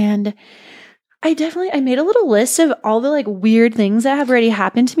another. And I made a little list of all the like weird things that have already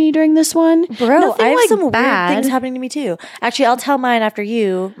happened to me during this one. Bro, Nothing, I have like, some bad. weird things happening to me too. Actually, I'll tell mine after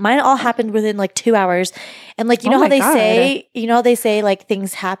you. Mine all happened within like 2 hours. And like, you know Oh how my they God. say like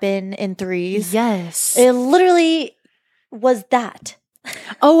things happen in threes? Yes. It literally was that.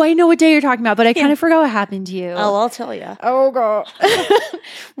 Oh, I know what day you're talking about, but I kind of forgot what happened to you. Oh, I'll tell you. Oh, God.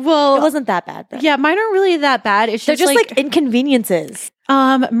 Well, It wasn't that bad. But yeah, mine aren't really that bad. It's they're just like inconveniences.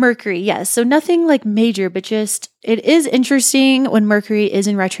 Mercury, yes. So nothing like major, but just it is interesting when Mercury is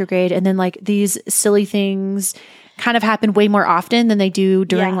in retrograde, and then like these silly things kind of happen way more often than they do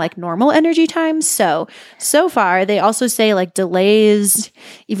during Yeah. like normal energy times. So far they also say like delays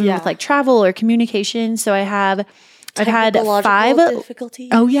even Yeah. with like travel or communication. So I have I've had Technological 5. difficulties.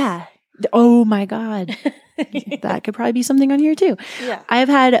 Oh, yeah. Oh, my God. That could probably be something on here too. Yeah. I've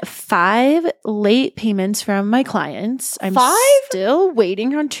had 5 late payments from my clients. I'm 5? still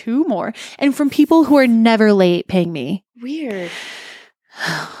waiting on 2 more. And from people who are never late paying me. Weird.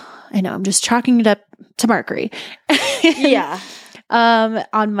 I know. I'm just chalking it up to Mercury. Yeah.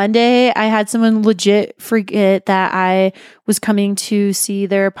 On Monday, I had someone legit forget that I was coming to see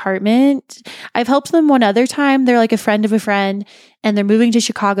their apartment. I've helped them one other time. They're like a friend of a friend and they're moving to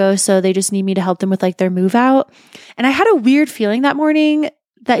Chicago. So they just need me to help them with like their move out. And I had a weird feeling that morning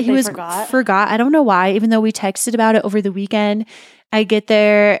that he forgot. I don't know why, even though we texted about it over the weekend. I get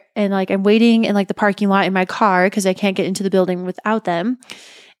there and like I'm waiting in like the parking lot in my car because I can't get into the building without them.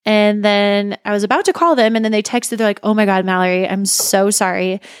 And then I was about to call them and then they texted. They're like, oh my God, Mallory, I'm so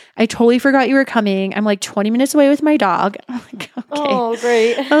sorry. I totally forgot you were coming. I'm like 20 minutes away with my dog. I'm like, okay. Oh,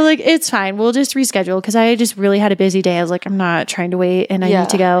 great. I was like, it's fine. We'll just reschedule because I just really had a busy day. I was like, I'm not trying to wait and I need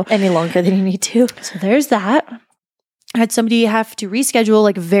to go any longer than you need to. So there's that. I had somebody have to reschedule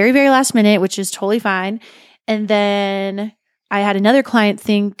like very, very last minute, which is totally fine. And then I had another client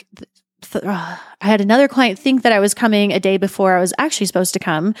think that I was coming a day before I was actually supposed to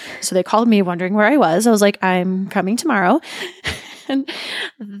come. So they called me wondering where I was. I was like, I'm coming tomorrow. And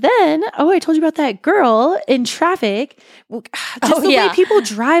then, I told you about that girl in traffic. Just the way people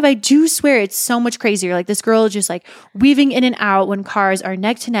drive, I do swear it's so much crazier. Like this girl just like weaving in and out when cars are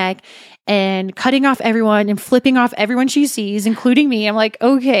neck to neck and cutting off everyone and flipping off everyone she sees, including me. I'm like,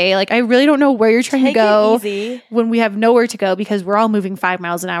 okay, like I really don't know where you're trying to go when we have nowhere to go because we're all moving 5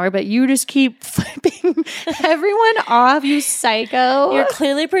 miles an hour, but you just keep flipping everyone off, you psycho. You're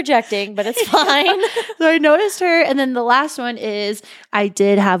clearly projecting, but it's fine. So I noticed her. And then the last one is I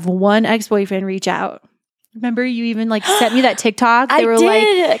did have one ex-boyfriend reach out. Remember you even like sent me that TikTok? They were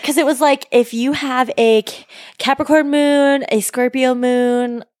like, because it was like, if you have a Capricorn moon, a Scorpio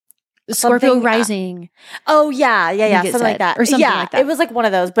moon, Scorpio rising. Yeah. Something like that. Or something like that. It was like one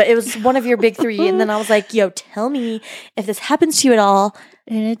of those, but it was one of your big 3. And then I was like, yo, tell me if this happens to you at all.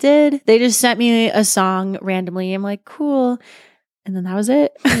 And it did. They just sent me a song randomly. I'm like, cool. And then that was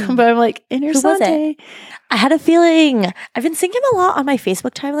it. But I'm like, Inner Sante. I had a feeling. I've been seeing him a lot on my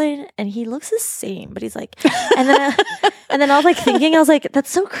Facebook timeline, and he looks the same. But he's like, and then I was like thinking, I was like,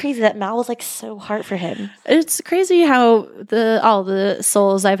 that's so crazy that Mal was like so hard for him. It's crazy how all the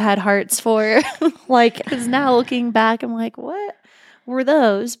souls I've had hearts for, like, because now looking back, I'm like, what were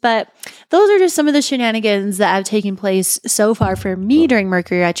those? But those are just some of the shenanigans that have taken place so far for me during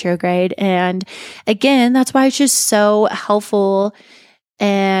Mercury retrograde. And again, that's why it's just so helpful.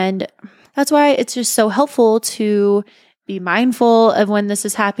 And that's why it's just so helpful to be mindful of when this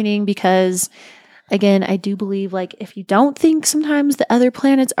is happening, because again, I do believe like if you don't think sometimes the other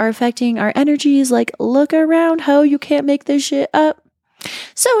planets are affecting our energies, like look around, ho, you can't make this shit up.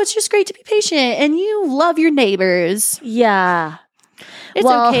 So it's just great to be patient and you love your neighbors. Yeah. It's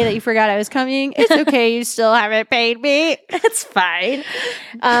okay that you forgot I was coming. It's okay you still haven't paid me. It's fine.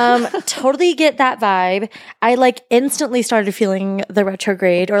 Totally get that vibe. I like instantly started feeling the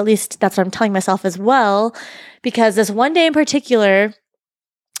retrograde, or at least that's what I'm telling myself as well, because this one day in particular,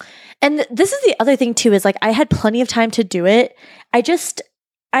 and this is the other thing too, is like I had plenty of time to do it.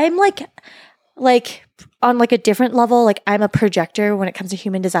 I'm like on like a different level, like I'm a projector when it comes to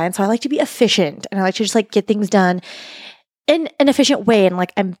human design. So I like to be efficient and I like to just like get things done in an efficient way. And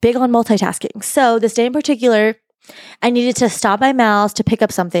like, I'm big on multitasking. So this day in particular, I needed to stop by Mal's to pick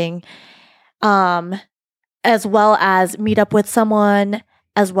up something, as well as meet up with someone,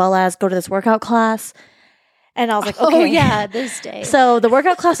 as well as go to this workout class. And I was like, okay. Oh yeah, this day. So the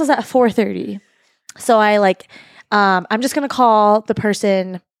workout class was at 4:30. So I like, I'm just going to call the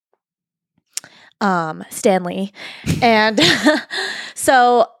person, Stanley. And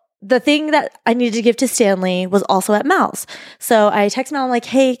so the thing that I needed to give to Stanley was also at Mal's. So I text Mal, I'm like,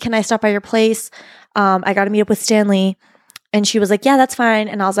 hey, can I stop by your place? I got to meet up with Stanley. And she was like, yeah, that's fine.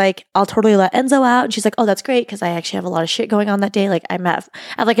 And I was like, I'll totally let Enzo out. And she's like, oh, that's great. Cause I actually have a lot of shit going on that day. Like I have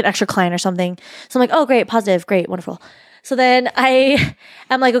like an extra client or something. So I'm like, oh, great, positive, great, wonderful. So then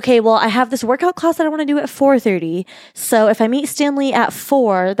I'm like, okay, well, I have this workout class that I want to do at 4:30. So if I meet Stanley at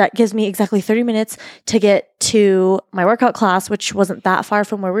 4, that gives me exactly 30 minutes to get to my workout class, which wasn't that far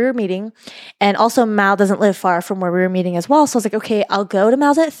from where we were meeting. And also Mal doesn't live far from where we were meeting as well. So I was like, okay, I'll go to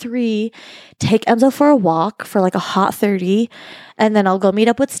Mal's at 3, take Enzo for a walk for like a hot 30, and then I'll go meet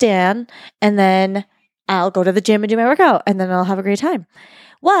up with Stan, and then I'll go to the gym and do my workout, and then I'll have a great time.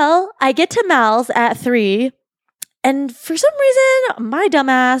 Well, I get to Mal's at 3, and for some reason, my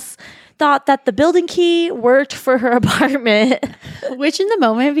dumbass thought that the building key worked for her apartment. Which in the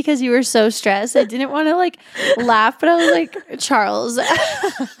moment, because you were so stressed, I didn't want to like laugh, but I was like, Charles,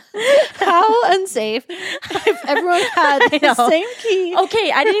 how unsafe if everyone had the same key.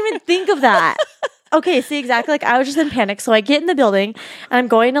 Okay, I didn't even think of that. Okay, see, exactly. Like, I was just in panic. So I get in the building and I'm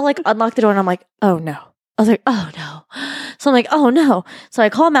going to like unlock the door and I'm like, oh no. I was like, oh no. So I'm like, oh no. So I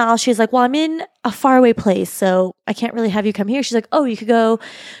call Mal. She's like, well, I'm in a faraway place, so I can't really have you come here. She's like, oh, you could go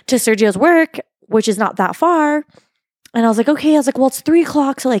to Sergio's work, which is not that far. And I was like, okay. I was like, well, it's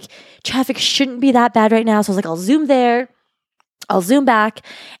 3:00. So like traffic shouldn't be that bad right now. So I was like, I'll zoom there. I'll zoom back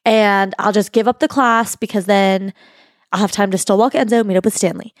and I'll just give up the class because then I'll have time to still walk Enzo, meet up with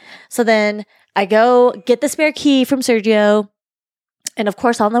Stanley. So then I go get the spare key from Sergio. And of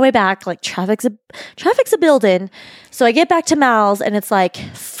course, on the way back, like traffic's a building. So I get back to Mal's and it's like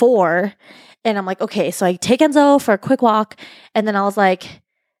 4. And I'm like, okay. So I take Enzo for a quick walk. And then I was like,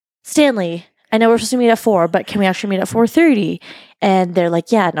 Stanley, I know we're supposed to meet at 4, but can we actually meet at 4:30? And they're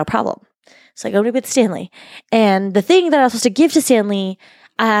like, yeah, no problem. So I go to meet Stanley. And the thing that I was supposed to give to Stanley,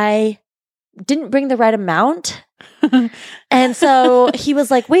 I didn't bring the right amount. And so he was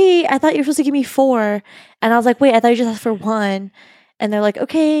like, wait, I thought you were supposed to give me 4. And I was like, wait, I thought you just asked for 1. And they're like,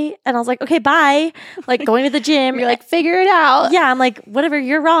 okay. And I was like, okay, bye. Like going to the gym. You're like, figure it out. Yeah. I'm like, whatever,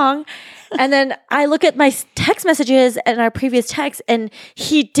 you're wrong. And then I look at my text messages and our previous text and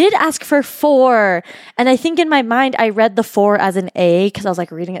he did ask for 4. And I think in my mind, I read the 4 as an A because I was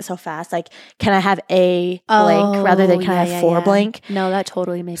like reading it so fast. Like, can I have A blank rather than can I have 4 blank? No, that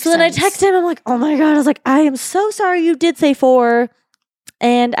totally makes sense. sense. So then I text him. I'm like, oh my God. I was like, I am so sorry you did say 4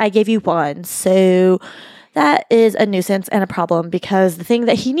 and I gave you 1. So that is a nuisance and a problem because the thing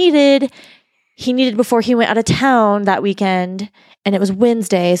that he needed before he went out of town that weekend, and it was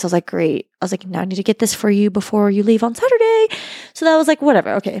Wednesday. So I was like, great. I was like, now I need to get this for you before you leave on Saturday. So that was like,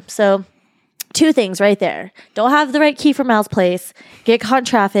 whatever. Okay. So 2 things right there. Don't have the right key for Mal's place. Get caught in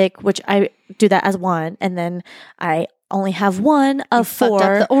traffic, which I do that as 1. And then I only have 1 of 4. Fucked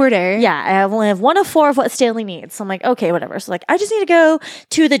up the order. Yeah, I only have 1 of 4 of what Stanley needs. So I'm like, okay, whatever. So like, I just need to go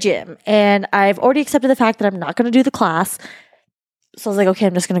to the gym. And I've already accepted the fact that I'm not going to do the class. So I was like, okay,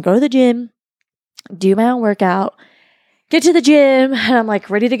 I'm just going to go to the gym, do my own workout, get to the gym, and I'm like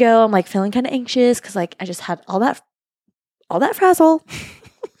ready to go. I'm like feeling kind of anxious because like I just had all that frazzle.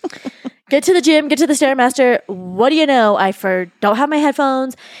 Get to the gym, get to the Stairmaster. What do you know? I don't have my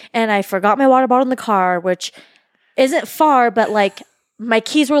headphones and I forgot my water bottle in the car, which isn't far, but like my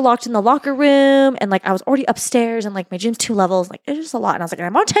keys were locked in the locker room and like I was already upstairs and like my gym's 2 levels. Like it's just a lot. And I was like,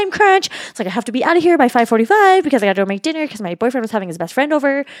 I'm on time crunch. It's like I have to be out of here by 5:45 because I got to go make dinner because my boyfriend was having his best friend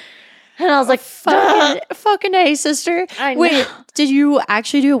over. And I was like, fucking A, sister. I know. Wait, did you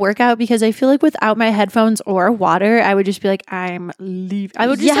actually do a workout? Because I feel like without my headphones or water, I would just be like, I'm leaving. I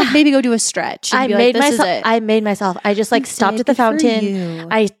would just like maybe go do a stretch. And I made myself. I just like stopped at the fountain.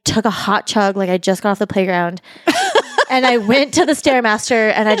 I took a hot chug. Like I just got off the playground. And I went to the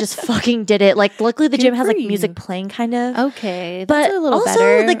Stairmaster and I just fucking did it. Like luckily the gym has like music playing kind of. Okay. That's but a little also,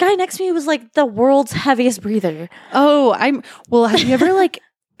 better. the guy next to me was like the world's heaviest breather. Oh, have you ever like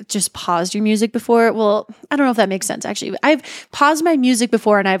just paused your music before? Well, I don't know if that makes sense actually. I've paused my music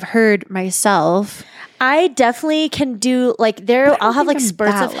before and I've heard myself. I definitely can do like I'll have like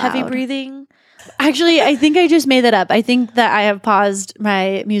spurts of heavy breathing. Actually, I think I just made that up. I think that I have paused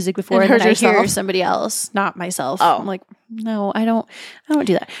my music before and then I hear somebody else, not myself. Oh. I'm like, no, I don't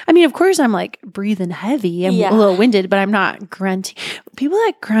do that. I mean, of course I'm like breathing heavy. I'm a little winded, but I'm not grunting. People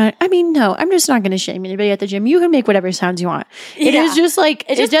that grunt, I mean, no, I'm just not going to shame anybody at the gym. You can make whatever sounds you want. It is just like,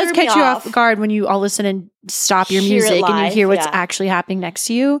 it does catch you off guard when you all of a sudden stop your music and you hear what's actually happening next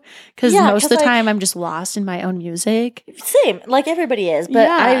to you. Because most of the time I'm just lost in my own music. Same, like everybody is. But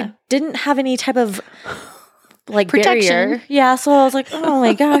I didn't have any type of like protection. Barrier. Yeah, so I was like, oh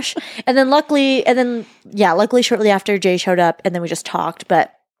my gosh. And then luckily shortly after Jay showed up and then we just talked,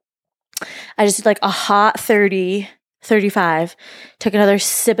 but I just did like a hot 35, took another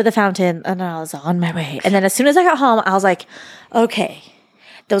sip of the fountain and I was on my way. And then as soon as I got home, I was like, okay,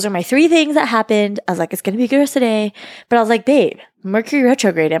 those are my 3 things that happened. I was like, it's going to be a good rest of the day. But I was like, babe, Mercury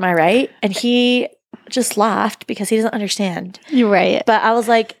retrograde, am I right? And he just laughed because he doesn't understand. You're right. But I was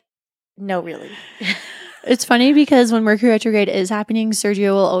like, no, really. It's funny because when Mercury retrograde is happening,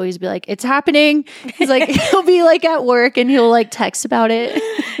 Sergio will always be like, it's happening. He's like, he'll be like at work and he'll like text about it.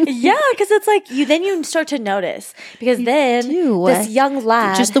 Yeah, because it's like then you start to notice because this young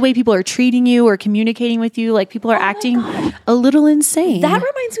lad, just the way people are treating you or communicating with you, like people are acting a little insane. That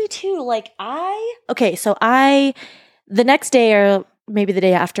reminds me too. Like the next day or maybe the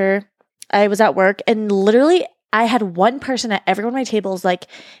day after, I was at work and literally I had one person at every one of my tables like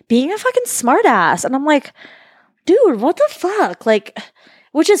being a fucking smartass. And I'm like, dude, what the fuck? Like,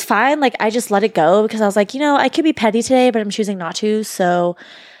 which is fine. Like, I just let it go because I was like, I could be petty today, but I'm choosing not to. So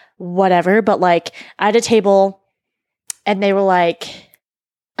whatever. But like, I had a table and they were like,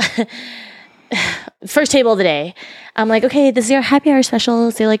 first table of the day. I'm like, okay, this is your happy hour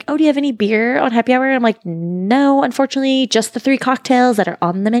specials. They're like, oh, do you have any beer on happy hour? I'm like, no, unfortunately, just the 3 cocktails that are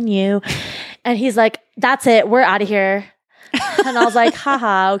on the menu. And he's like, that's it. We're out of here. And I was like,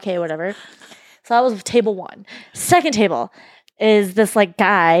 haha, okay, whatever. So that was table 1. Second table is this like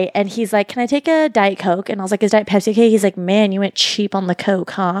guy, and he's like, can I take a Diet Coke? And I was like, is Diet Pepsi okay? He's like, man, you went cheap on the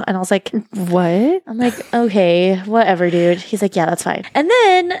Coke, huh? And I was like, what? I'm like, okay, whatever, dude. He's like, yeah, that's fine. And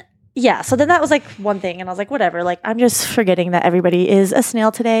then so then that was like one thing. And I was like, whatever, like, I'm just forgetting that everybody is a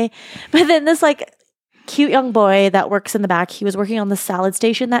snail today. But then this like cute young boy that works in the back, he was working on the salad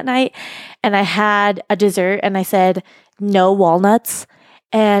station that night. And I had a dessert and I said, no walnuts.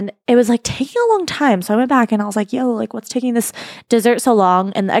 And it was like taking a long time. So I went back and I was like, yo, like, what's taking this dessert so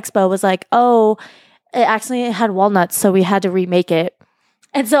long? And the expo was like, oh, it accidentally had walnuts. So we had to remake it.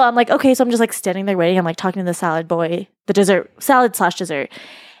 And so I'm like, okay. So I'm just like standing there waiting. I'm like talking to the salad boy, the salad/dessert.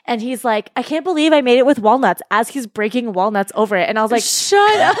 And he's like, I can't believe I made it with walnuts, as he's breaking walnuts over it. And I was like,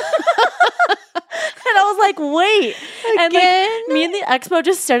 shut up. And I was like, wait. Again? And like, me and the expo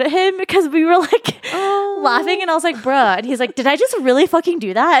just stared at him because we were like laughing. And I was like, bruh. And he's like, did I just really fucking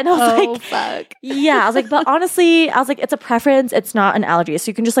do that? And I was like, fuck. yeah. I was like, but honestly, I was like, it's a preference. It's not an allergy. So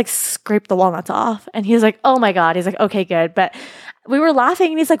you can just like scrape the walnuts off. And he's like, oh my God. He's like, okay, good. But we were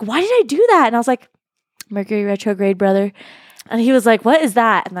laughing and he's like, why did I do that? And I was like, Mercury retrograde, brother. And he was like, what is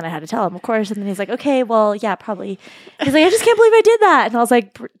that? And then I had to tell him, of course. And then he's like, okay, well, yeah, probably. He's like, I just can't believe I did that. And I was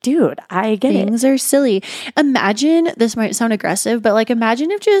like, dude, I get it. Things are silly. Imagine, this might sound aggressive, but like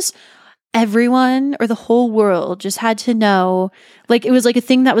imagine if just everyone or the whole world just had to know, like it was like a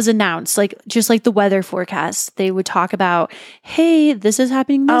thing that was announced, like just like the weather forecast. They would talk about, hey, this is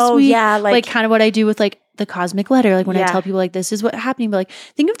happening this week. Yeah, like kind of what I do with like the cosmic letter, like when I tell people like this is what's happening, but like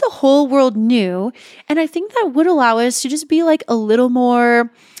think if the whole world knew. And I think that would allow us to just be like a little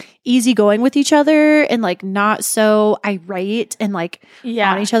more easygoing with each other and like not so irate and like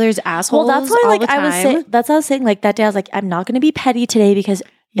on each other's assholes. Well, that's why all like the time. I was saying, that's what I was saying, like that day I was like, I'm not going to be petty today because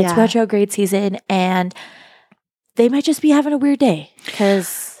it's retrograde season and they might just be having a weird day.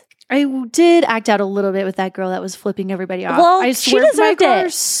 Because I did act out a little bit with that girl that was flipping everybody off. Well, I she swerved my deserved car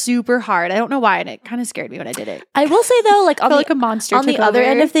it. super hard. I don't know why, and it kind of scared me when I did it. I will say though, like I felt like a monster on the took other over.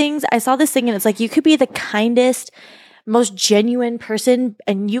 end of things, I saw this thing and it's like you could be the kindest, most genuine person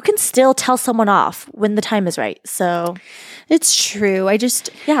and you can still tell someone off when the time is right. So It's true. I just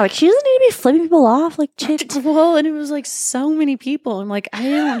like she doesn't need to be flipping people off like chick. well, and it was like so many people. I'm like, I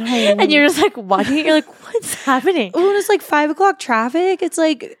don't know. And you're just like watching. You're like, what's happening? When it's like 5 o'clock traffic, it's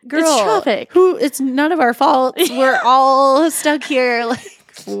like, girl, It's traffic. It's none of our fault. We're all stuck here. Like,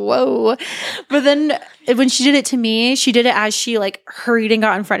 whoa. But then when she did it to me, she did it as she like hurried and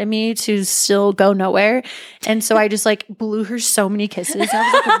got in front of me to still go nowhere. And so I just like blew her so many kisses.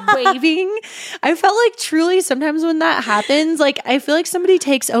 I was like waving. I felt like truly sometimes when that happens, like I feel like somebody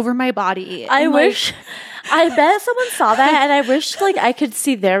takes over my body. I And, wish. I bet someone saw that, and I wish like I could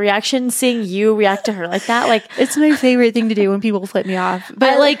see their reaction, seeing you react to her like that. Like it's my favorite thing to do when people flip me off.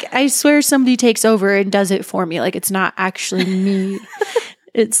 But like I swear somebody takes over and does it for me. Like it's not actually me.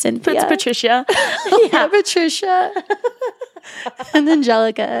 It's Cynthia. it's Patricia. Yeah, Patricia. And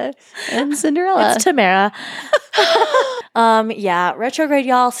Angelica and Cinderella. It's Tamara. Retrograde,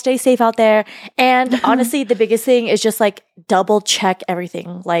 y'all. Stay safe out there. And honestly, the biggest thing is just like double check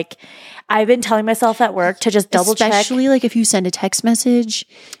everything. Like I've been telling myself at work to just double check. Especially like if you send a text message.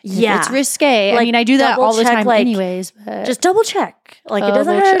 Yeah. It's risque. Like, I mean, I do that all the double check, time like, anyways. But Just double check. Like it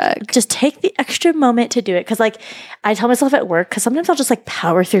doesn't Double hurt. check. Just take the extra moment to do it. Cause like I tell myself at work, cause sometimes I'll just like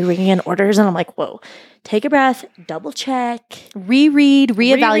power through ringing in orders and I'm like, whoa, take a breath, double check, reread,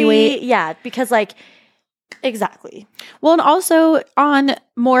 reevaluate. reread. Yeah. Because like, exactly. Well, and also on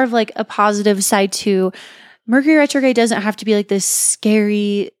more of like a positive side too, Mercury retrograde doesn't have to be like this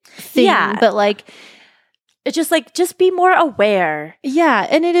scary thing, Yeah. but like, It's just like, just be more aware. yeah.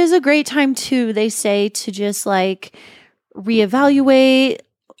 And it is a great time too, they say, to just like reevaluate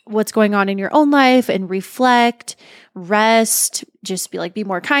what's going on in your own life and reflect, rest, just be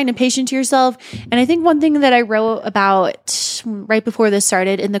more kind and patient to yourself. And I think one thing that I wrote about right before this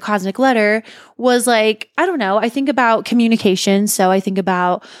started in the Cosmic Letter was like, I don't know, I think about communication. So I think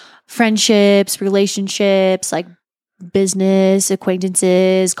about friendships, relationships, like business,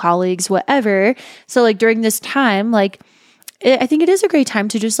 acquaintances, colleagues, whatever. So like during this time, like I think it is a great time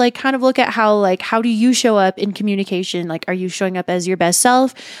to just like kind of look at how do you show up in communication? Like, are you showing up as your best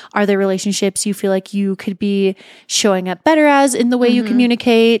self? Are there relationships you feel like you could be showing up better as in the way you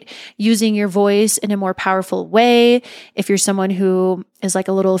communicate, using your voice in a more powerful way? If you're someone who is like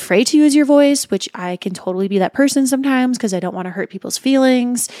a little afraid to use your voice, which I can totally be that person sometimes because I don't want to hurt people's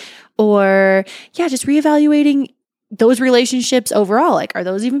feelings, or just reevaluating those relationships overall. Like, are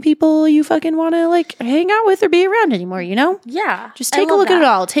those even people you fucking want to like hang out with or be around anymore, you know? Yeah. Just take a look at it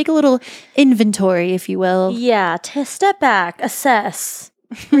all. Take a little inventory, if you will. Yeah. To step back, assess,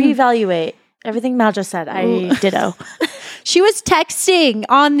 reevaluate. Everything Mal just said, I ditto. She was texting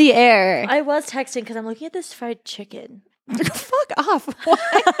on the air. I was texting because I'm looking at this fried chicken. Fuck off.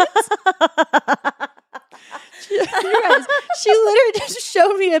 You guys, she literally just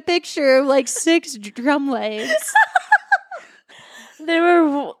showed me a picture of like 6 drum legs. They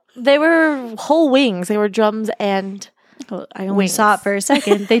were whole wings. They were drums and I only saw it for a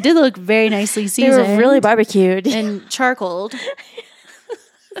second. They did look very nicely they seasoned. were really barbecued and charcoaled.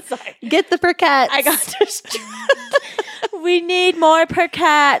 Sorry. Get the percats. I got distracted. We need more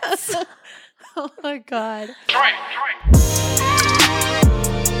percats. Oh my God.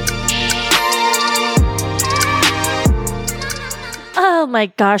 Oh my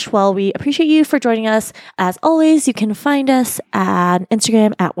gosh. Well, we appreciate you for joining us. As always, you can find us on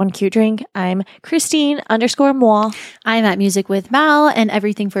Instagram at OneCuteDrink. I'm Christine_moi. I'm at Music with Mal and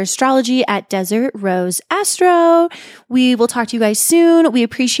everything for astrology at Desert Rose Astro. We will talk to you guys soon. We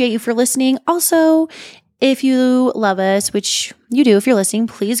appreciate you for listening. Also, if you love us, which you do if you're listening,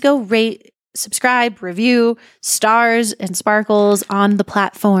 please go rate, subscribe, review, stars, and sparkles on the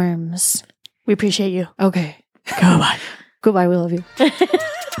platforms. We appreciate you. Okay. Goodbye. Goodbye. We love you.